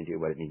explain to you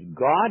what it means.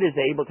 God is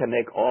able to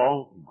make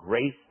all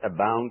grace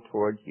abound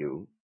towards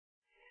you,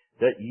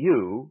 that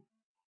you,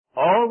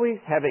 always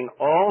having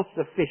all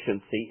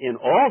sufficiency in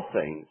all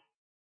things,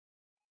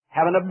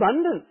 have an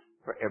abundance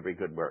for every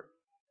good work.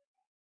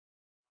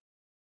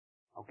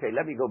 Okay,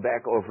 let me go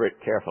back over it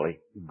carefully.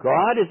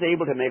 God is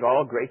able to make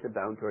all grace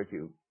abound towards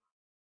you.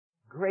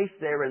 Grace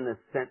there in the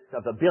sense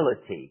of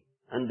ability,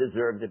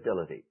 undeserved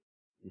ability.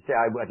 You say,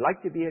 I would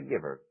like to be a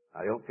giver.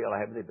 I don't feel I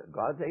have the ability.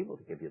 God's able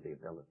to give you the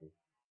ability.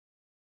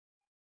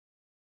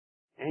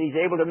 And He's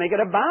able to make it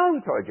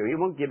abound towards you. He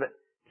won't give it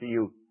to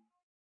you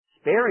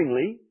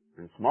sparingly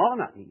and small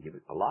amount. He can give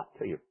it a lot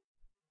to you.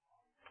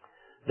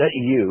 That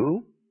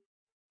you,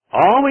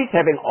 always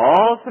having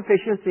all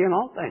sufficiency in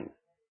all things.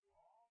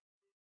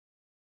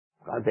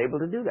 God's able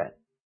to do that.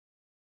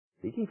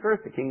 Seek ye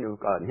first the kingdom of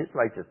God and His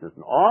righteousness,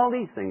 and all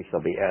these things shall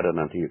be added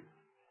unto you.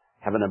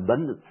 Have an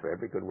abundance for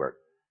every good work.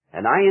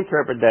 And I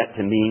interpret that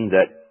to mean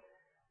that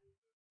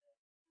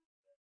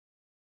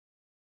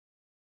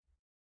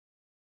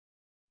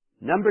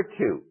number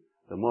 2,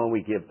 the more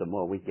we give, the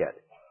more we get.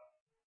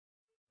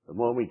 The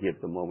more we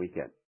give, the more we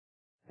get.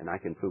 And I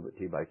can prove it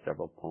to you by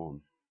several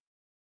poems.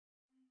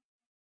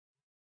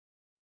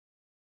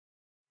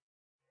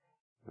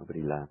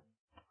 Nobody laughed.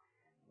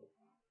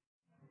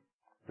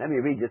 Let me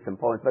read you some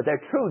poems, but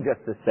they're true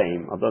just the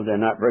same, although they're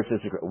not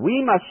verses.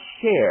 We must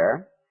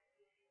share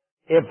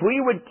if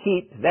we would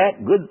keep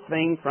that good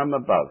thing from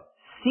above.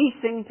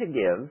 Ceasing to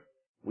give,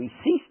 we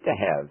cease to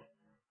have.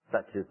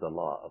 Such is the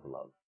law of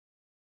love.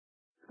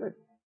 Good.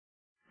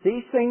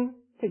 Ceasing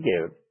to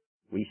give,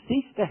 we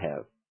cease to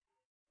have.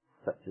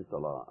 Such is the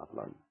law of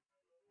love.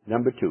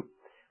 Number 2.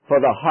 For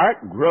the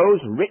heart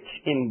grows rich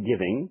in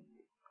giving.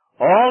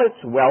 All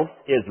its wealth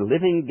is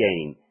living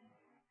gain.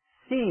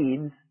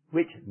 Seeds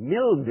which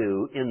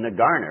mildew in the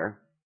garner,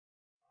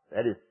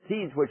 that is,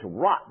 seeds which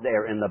rot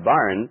there in the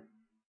barn,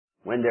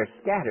 when they're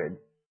scattered,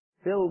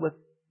 fill with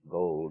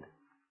gold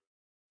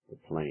the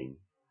plain.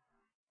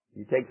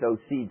 You take those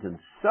seeds and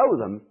sow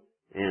them,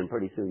 and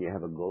pretty soon you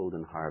have a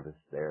golden harvest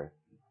there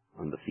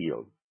on the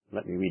field.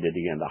 Let me read it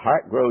again. The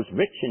heart grows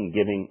rich in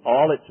giving.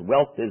 All its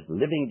wealth is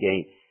living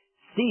gain.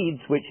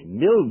 Seeds which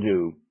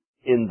mildew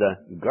in the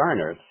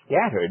garner,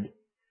 scattered,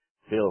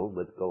 fill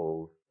with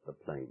gold the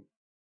plain.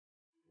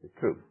 It's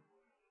true.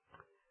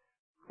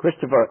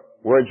 Christopher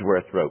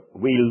Wordsworth wrote,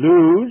 we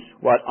lose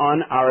what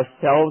on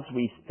ourselves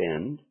we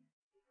spend.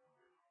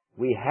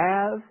 We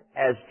have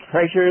as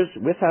treasures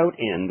without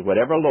end,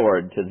 whatever,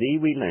 Lord, to Thee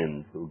we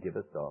lend, who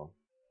givest all.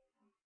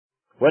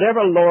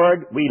 Whatever,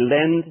 Lord, we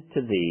lend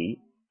to Thee,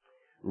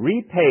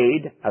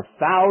 repaid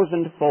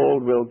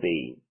 1,000-fold will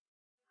be.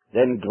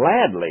 Then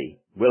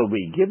gladly will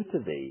we give to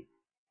Thee,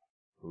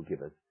 who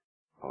givest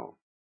all.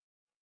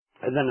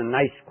 And then a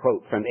nice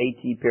quote from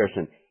A.T.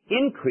 Pearson.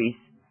 Increase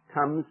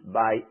comes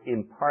by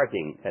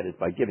imparting, that is,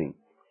 by giving,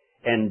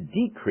 and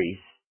decrease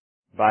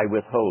by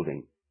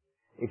withholding.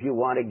 If you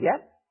want to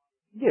get,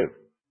 give.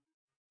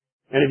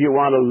 And if you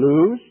want to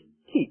lose,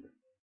 keep.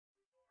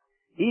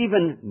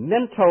 Even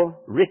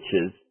mental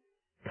riches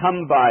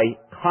come by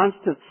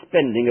constant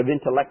spending of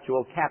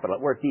intellectual capital.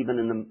 It works even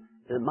in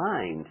the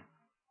mind.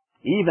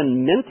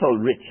 Even mental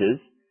riches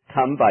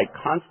come by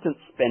constant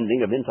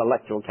spending of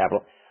intellectual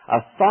capital.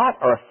 A thought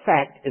or a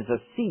fact is a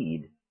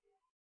seed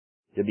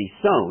to be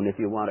sown if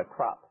you want a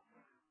crop.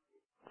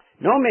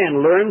 No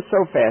man learns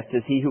so fast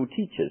as he who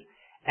teaches.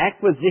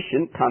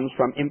 Acquisition comes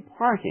from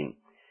imparting.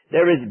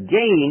 There is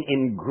gain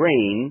in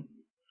grain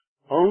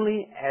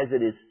only as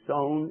it is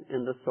sown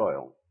in the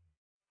soil.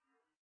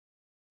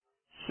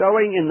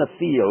 Sowing in the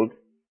field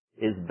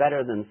is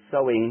better than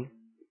sowing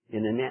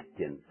in a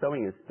napkin.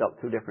 Sowing is spelled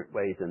 2 different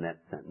ways in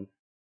that sentence.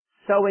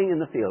 Sowing in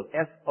the field,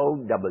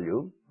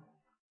 S-O-W-I-N-G.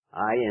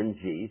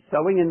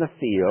 Sowing in the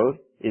field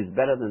is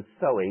better than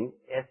sowing,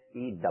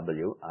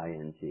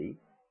 S-E-W-I-N-G,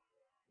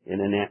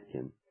 in a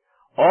napkin.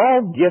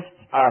 All gifts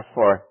are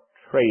for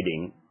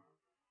trading.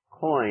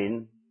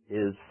 Coin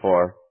is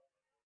for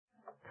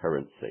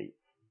currency.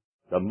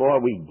 The more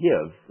we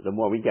give, the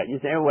more we get. You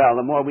say, oh, well,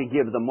 the more we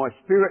give, the more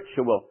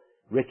spiritual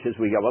riches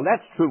we get. Well,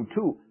 that's true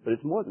too, but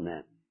it's more than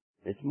that.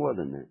 It's more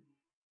than that.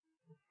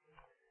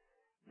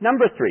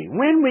 Number 3,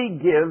 when we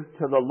give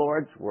to the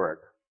Lord's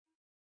work,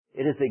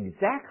 it is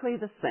exactly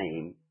the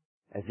same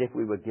as if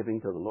we were giving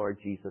to the Lord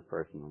Jesus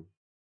personally.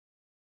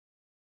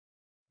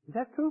 Is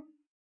that true?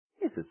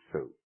 Yes, it's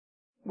true.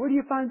 Where do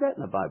you find that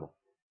in the Bible?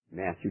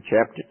 Matthew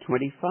chapter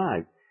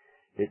 25.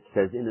 It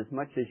says,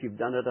 inasmuch as you've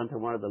done it unto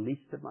one of the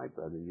least of my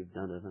brethren, you've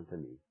done it unto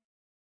me.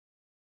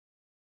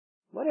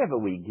 Whatever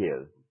we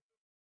give.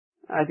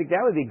 I think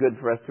that would be good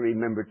for us to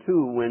remember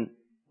too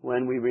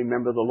when we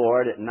remember the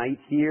Lord at night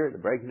here, the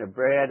breaking of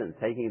bread and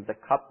taking of the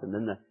cup, and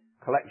then the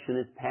collection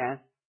is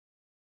passed.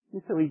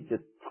 And so we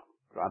just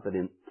drop it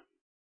in,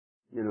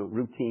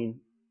 routine.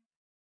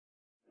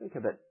 Think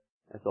of it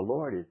as the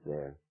Lord is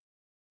there,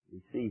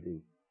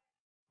 receiving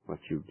what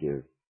you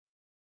give.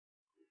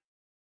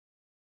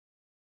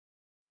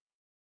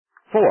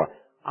 4,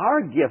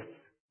 our gifts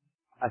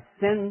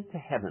ascend to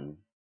heaven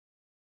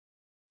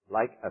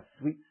like a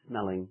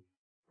sweet-smelling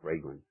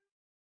fragrance.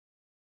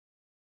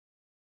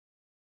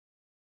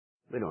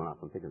 We don't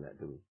often think of that,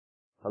 do we?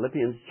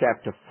 Philippians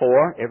chapter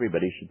 4,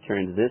 everybody should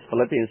turn to this.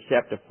 Philippians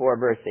chapter 4,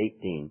 verse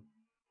 18.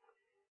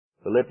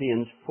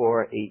 Philippians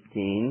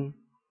 4:18.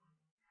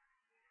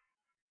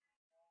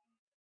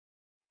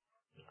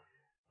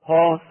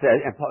 Paul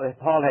said, and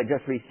Paul had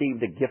just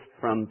received a gift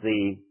from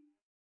the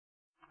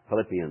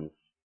Philippians.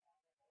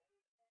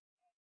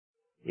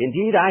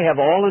 Indeed, I have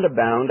all and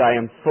abound. I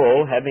am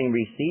full, having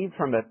received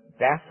from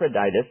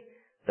Epaphroditus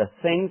the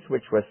things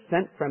which were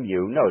sent from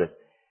you. Notice,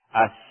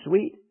 a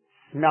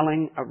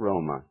sweet-smelling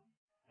aroma,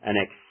 an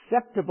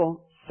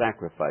acceptable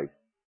sacrifice,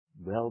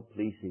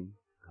 well-pleasing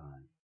to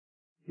God.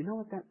 You know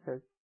what that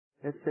says?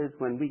 It says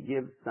when we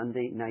give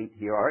Sunday night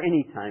here, or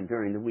any time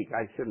during the week,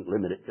 I shouldn't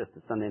limit it just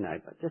to Sunday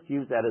night, but just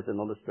use that as an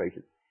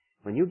illustration.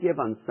 When you give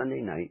on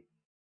Sunday night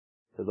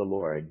to the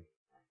Lord,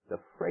 the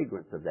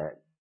fragrance of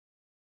that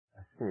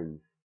ascends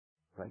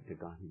right to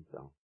God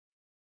Himself.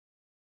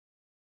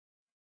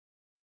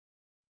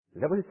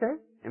 Is that what it says?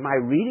 Am I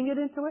reading it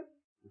into it?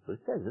 That's what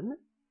it says, isn't it?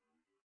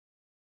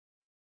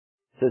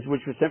 It says,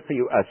 which was sent for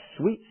you, a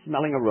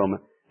sweet-smelling aroma,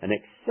 an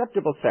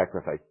acceptable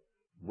sacrifice,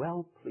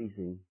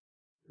 well-pleasing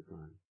to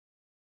God.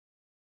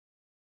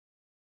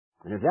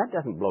 And if that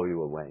doesn't blow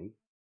you away,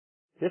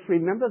 just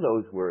remember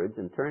those words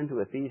and turn to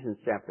Ephesians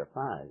chapter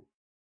 5.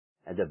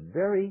 And the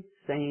very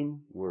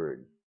same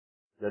words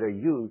that are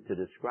used to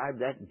describe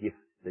that gift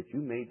that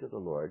you made to the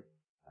Lord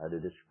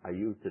are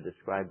used to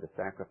describe the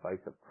sacrifice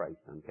of Christ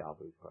on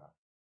Calvary's cross.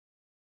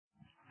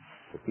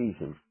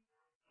 Ephesians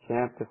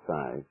chapter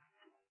 5,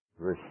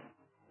 verse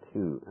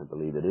 2, I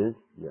believe it is.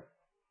 Yes.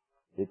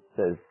 It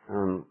says,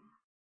 and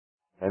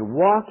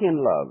walk in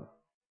love,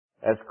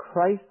 as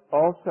Christ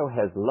also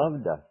has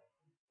loved us,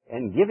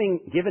 and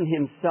given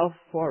Himself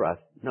for us,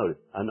 notice,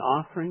 an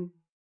offering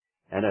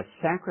and a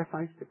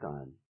sacrifice to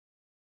God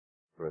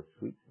for a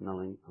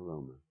sweet-smelling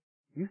aroma.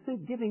 You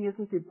think giving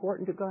isn't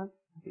important to God?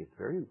 I think it's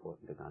very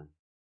important to God.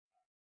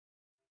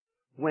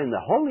 When the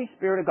Holy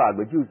Spirit of God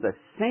would use the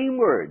same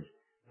words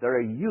that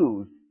are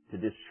used to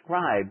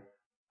describe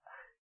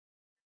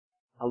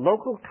a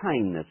local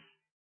kindness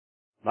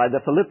by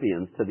the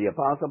Philippians to the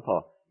Apostle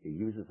Paul, He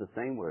uses the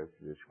same words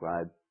to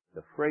describe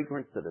the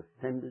fragrance that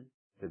ascended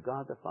to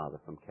God the Father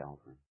from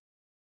Calvary.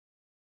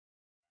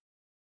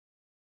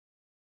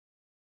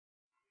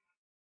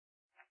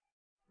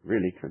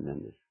 Really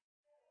tremendous.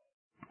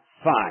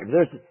 5.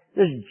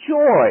 There's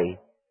joy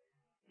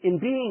in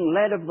being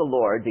led of the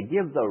Lord to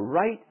give the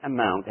right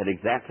amount at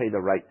exactly the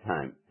right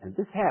time. And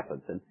this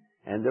happens.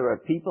 And there are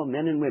people,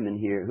 men and women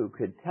here, who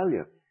could tell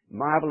you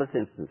marvelous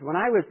instances. When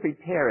I was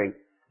preparing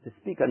to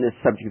speak on this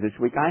subject this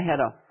week, I had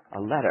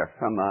a letter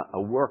from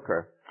a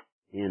worker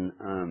in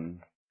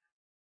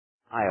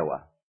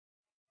Iowa.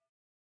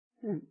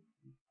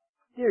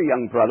 Dear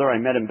young brother, I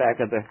met him back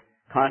at the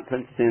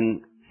conference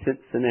in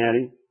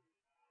Cincinnati.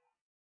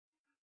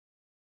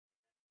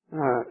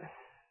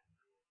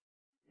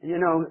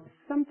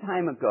 Some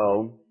time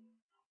ago,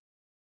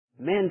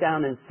 a man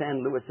down in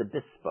San Luis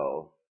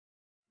Obispo,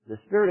 the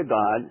Spirit of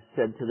God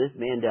said to this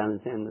man down in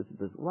San Luis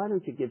Obispo, why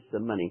don't you give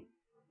some money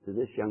to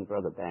this young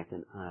brother back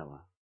in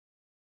Iowa?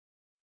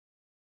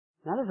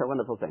 Now, that's a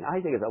wonderful thing.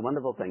 I think it's a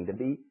wonderful thing to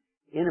be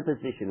in a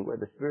position where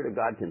the Spirit of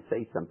God can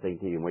say something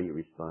to you and where you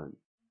respond.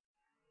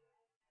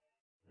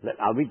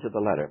 I'll read you the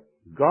letter.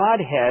 God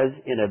has,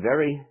 in a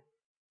very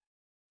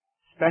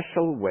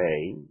special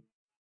way,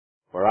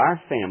 for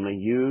our family,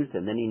 used,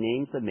 and then he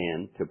names the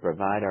man, to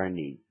provide our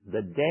needs.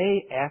 The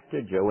day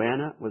after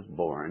Joanna was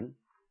born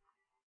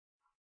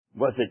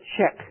was a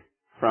check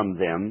from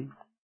them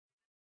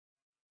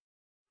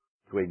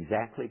to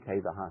exactly pay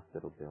the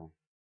hospital bill.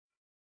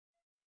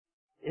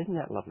 Isn't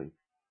that lovely?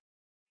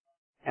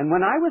 And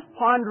when I was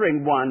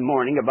pondering one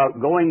morning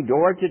about going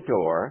door to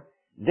door,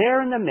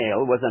 there in the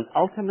mail was an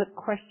ultimate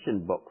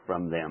question book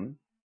from them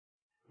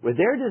with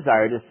their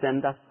desire to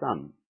send us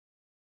some.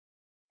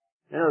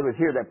 In other words,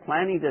 here they're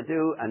planning to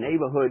do a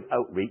neighborhood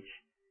outreach,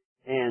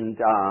 and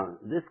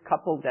this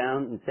couple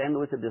down in San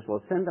Luis Obispo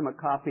will send them a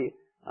copy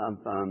of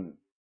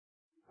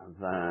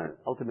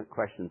Ultimate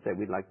Question, say,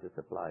 we'd like to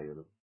supply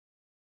you.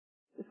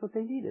 That's what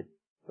they needed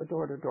for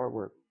door-to-door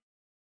work.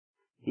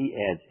 He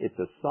adds, it's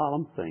a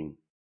solemn thing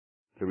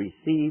to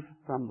receive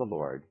from the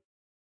Lord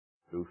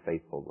through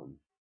faithful ones.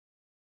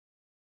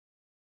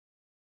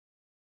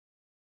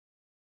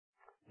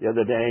 The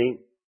other day,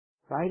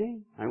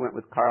 Friday, I went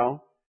with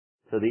Carl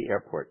to the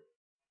airport.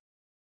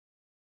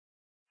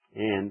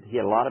 And he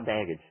had a lot of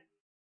baggage.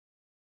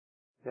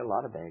 He had a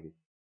lot of baggage.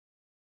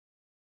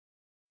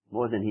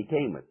 More than he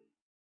came with.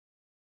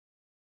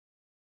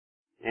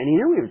 And he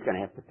knew he was going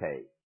to have to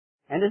pay.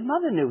 And his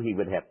mother knew he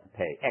would have to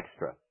pay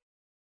extra.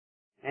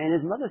 And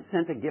his mother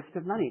sent a gift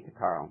of money to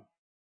Carl.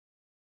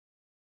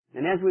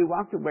 And as we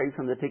walked away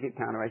from the ticket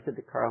counter, I said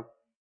to Carl,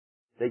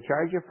 they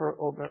charge you for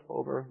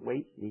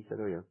overweight? And he said,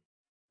 oh yeah.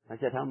 I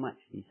said, how much?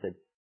 He said,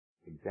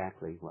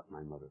 exactly what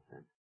my mother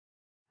sent.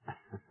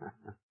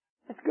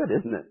 That's good,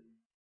 isn't it?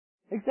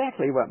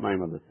 Exactly what my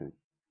mother sent.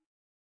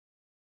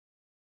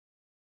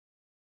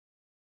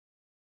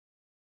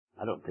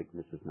 I don't think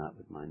Mrs. Knott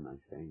would mind my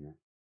saying that,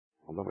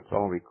 although it's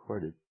all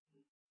recorded.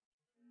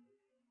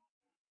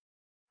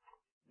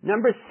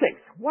 Number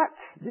 6. What?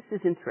 This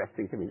is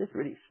interesting to me. This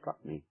really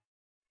struck me.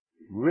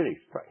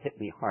 Hit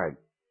me hard.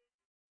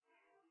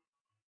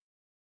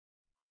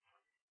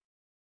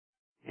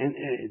 And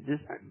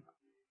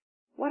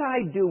what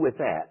I do with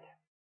that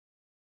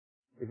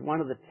is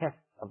one of the tests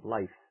of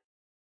life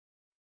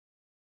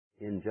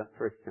in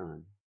 1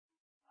 John.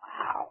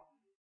 Wow.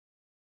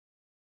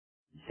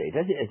 You say,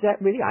 is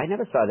that really? I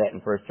never saw that in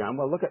 1 John.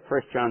 Well, look at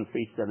 1 John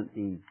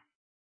 3:17.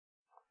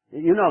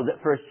 You know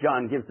that 1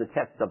 John gives the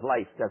test of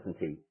life, doesn't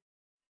he?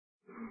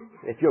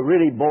 If you're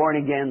really born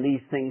again,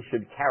 these things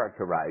should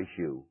characterize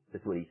you.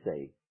 That's what he's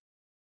saying.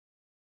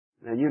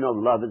 And you know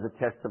love is a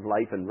test of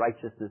life, and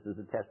righteousness is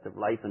a test of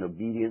life, and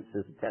obedience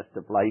is a test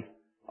of life.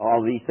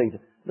 All these things.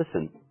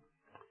 Listen,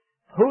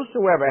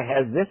 whosoever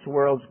has this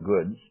world's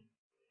goods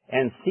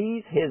and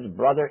sees his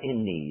brother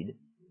in need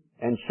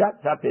and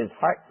shuts up his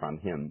heart from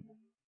him,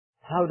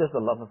 how does the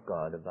love of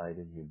God abide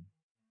in him?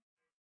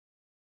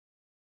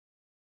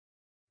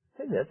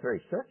 Hey, that's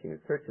very searching.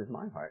 It searches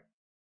my heart.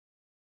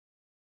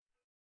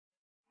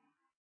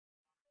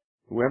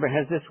 Whoever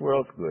has this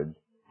world's goods,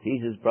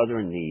 sees his brother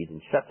in need,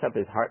 and shuts up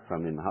his heart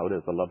from him, how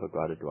does the love of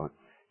God adore?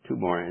 2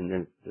 more, and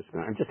then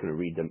I'm just going to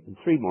read them.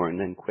 3 more, and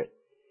then quit.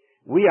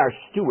 We are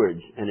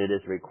stewards, and it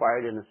is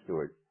required in a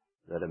steward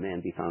that a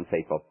man be found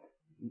faithful.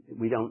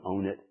 We don't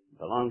own it. It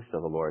belongs to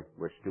the Lord.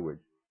 We're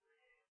stewards.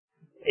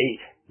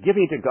 8.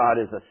 Giving to God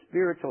is a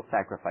spiritual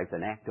sacrifice,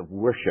 an act of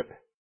worship.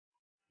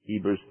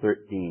 Hebrews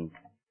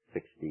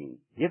 13:16.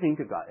 Giving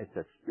to God, it's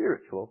a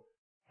spiritual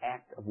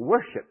act of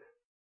worship.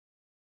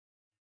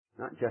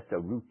 Not just a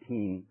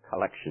routine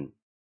collection.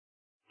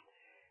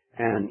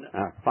 And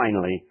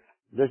finally,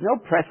 there's no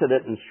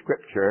precedent in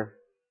Scripture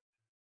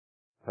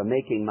for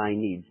making my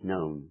needs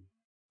known.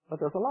 But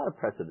there's a lot of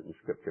precedent in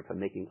Scripture for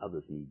making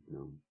others' needs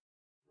known.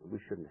 And we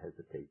shouldn't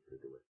hesitate to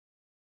do it.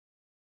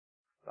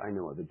 I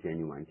know of a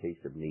genuine case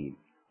of need.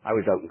 I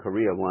was out in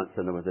Korea once,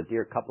 and there was a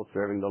dear couple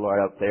serving the Lord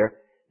out there,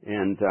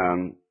 and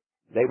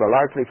they were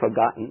largely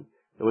forgotten.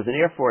 There was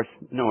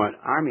an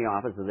Army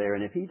officer there,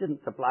 and if he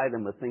didn't supply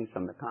them with things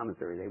from the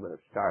commissary, they would have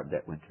starved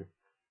that winter.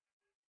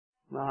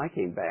 Well, I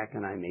came back,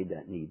 and I made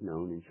that need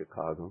known in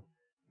Chicago,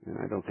 and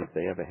I don't think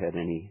they ever had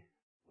any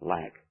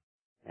lack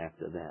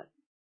after that.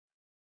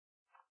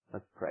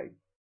 Let's pray.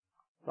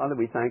 Father,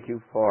 we thank you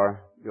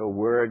for your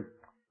word,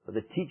 for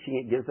the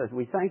teaching it gives us.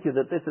 We thank you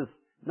that this is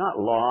not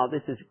law,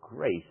 this is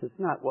grace. It's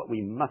not what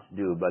we must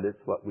do, but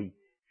it's what we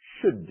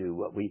should do,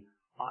 what we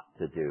ought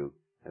to do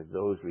as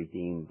those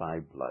redeemed by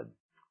blood.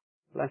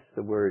 Bless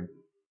the word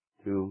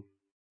to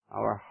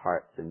our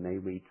hearts, and may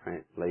we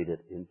translate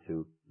it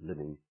into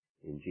living.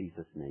 In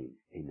Jesus' name,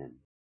 amen.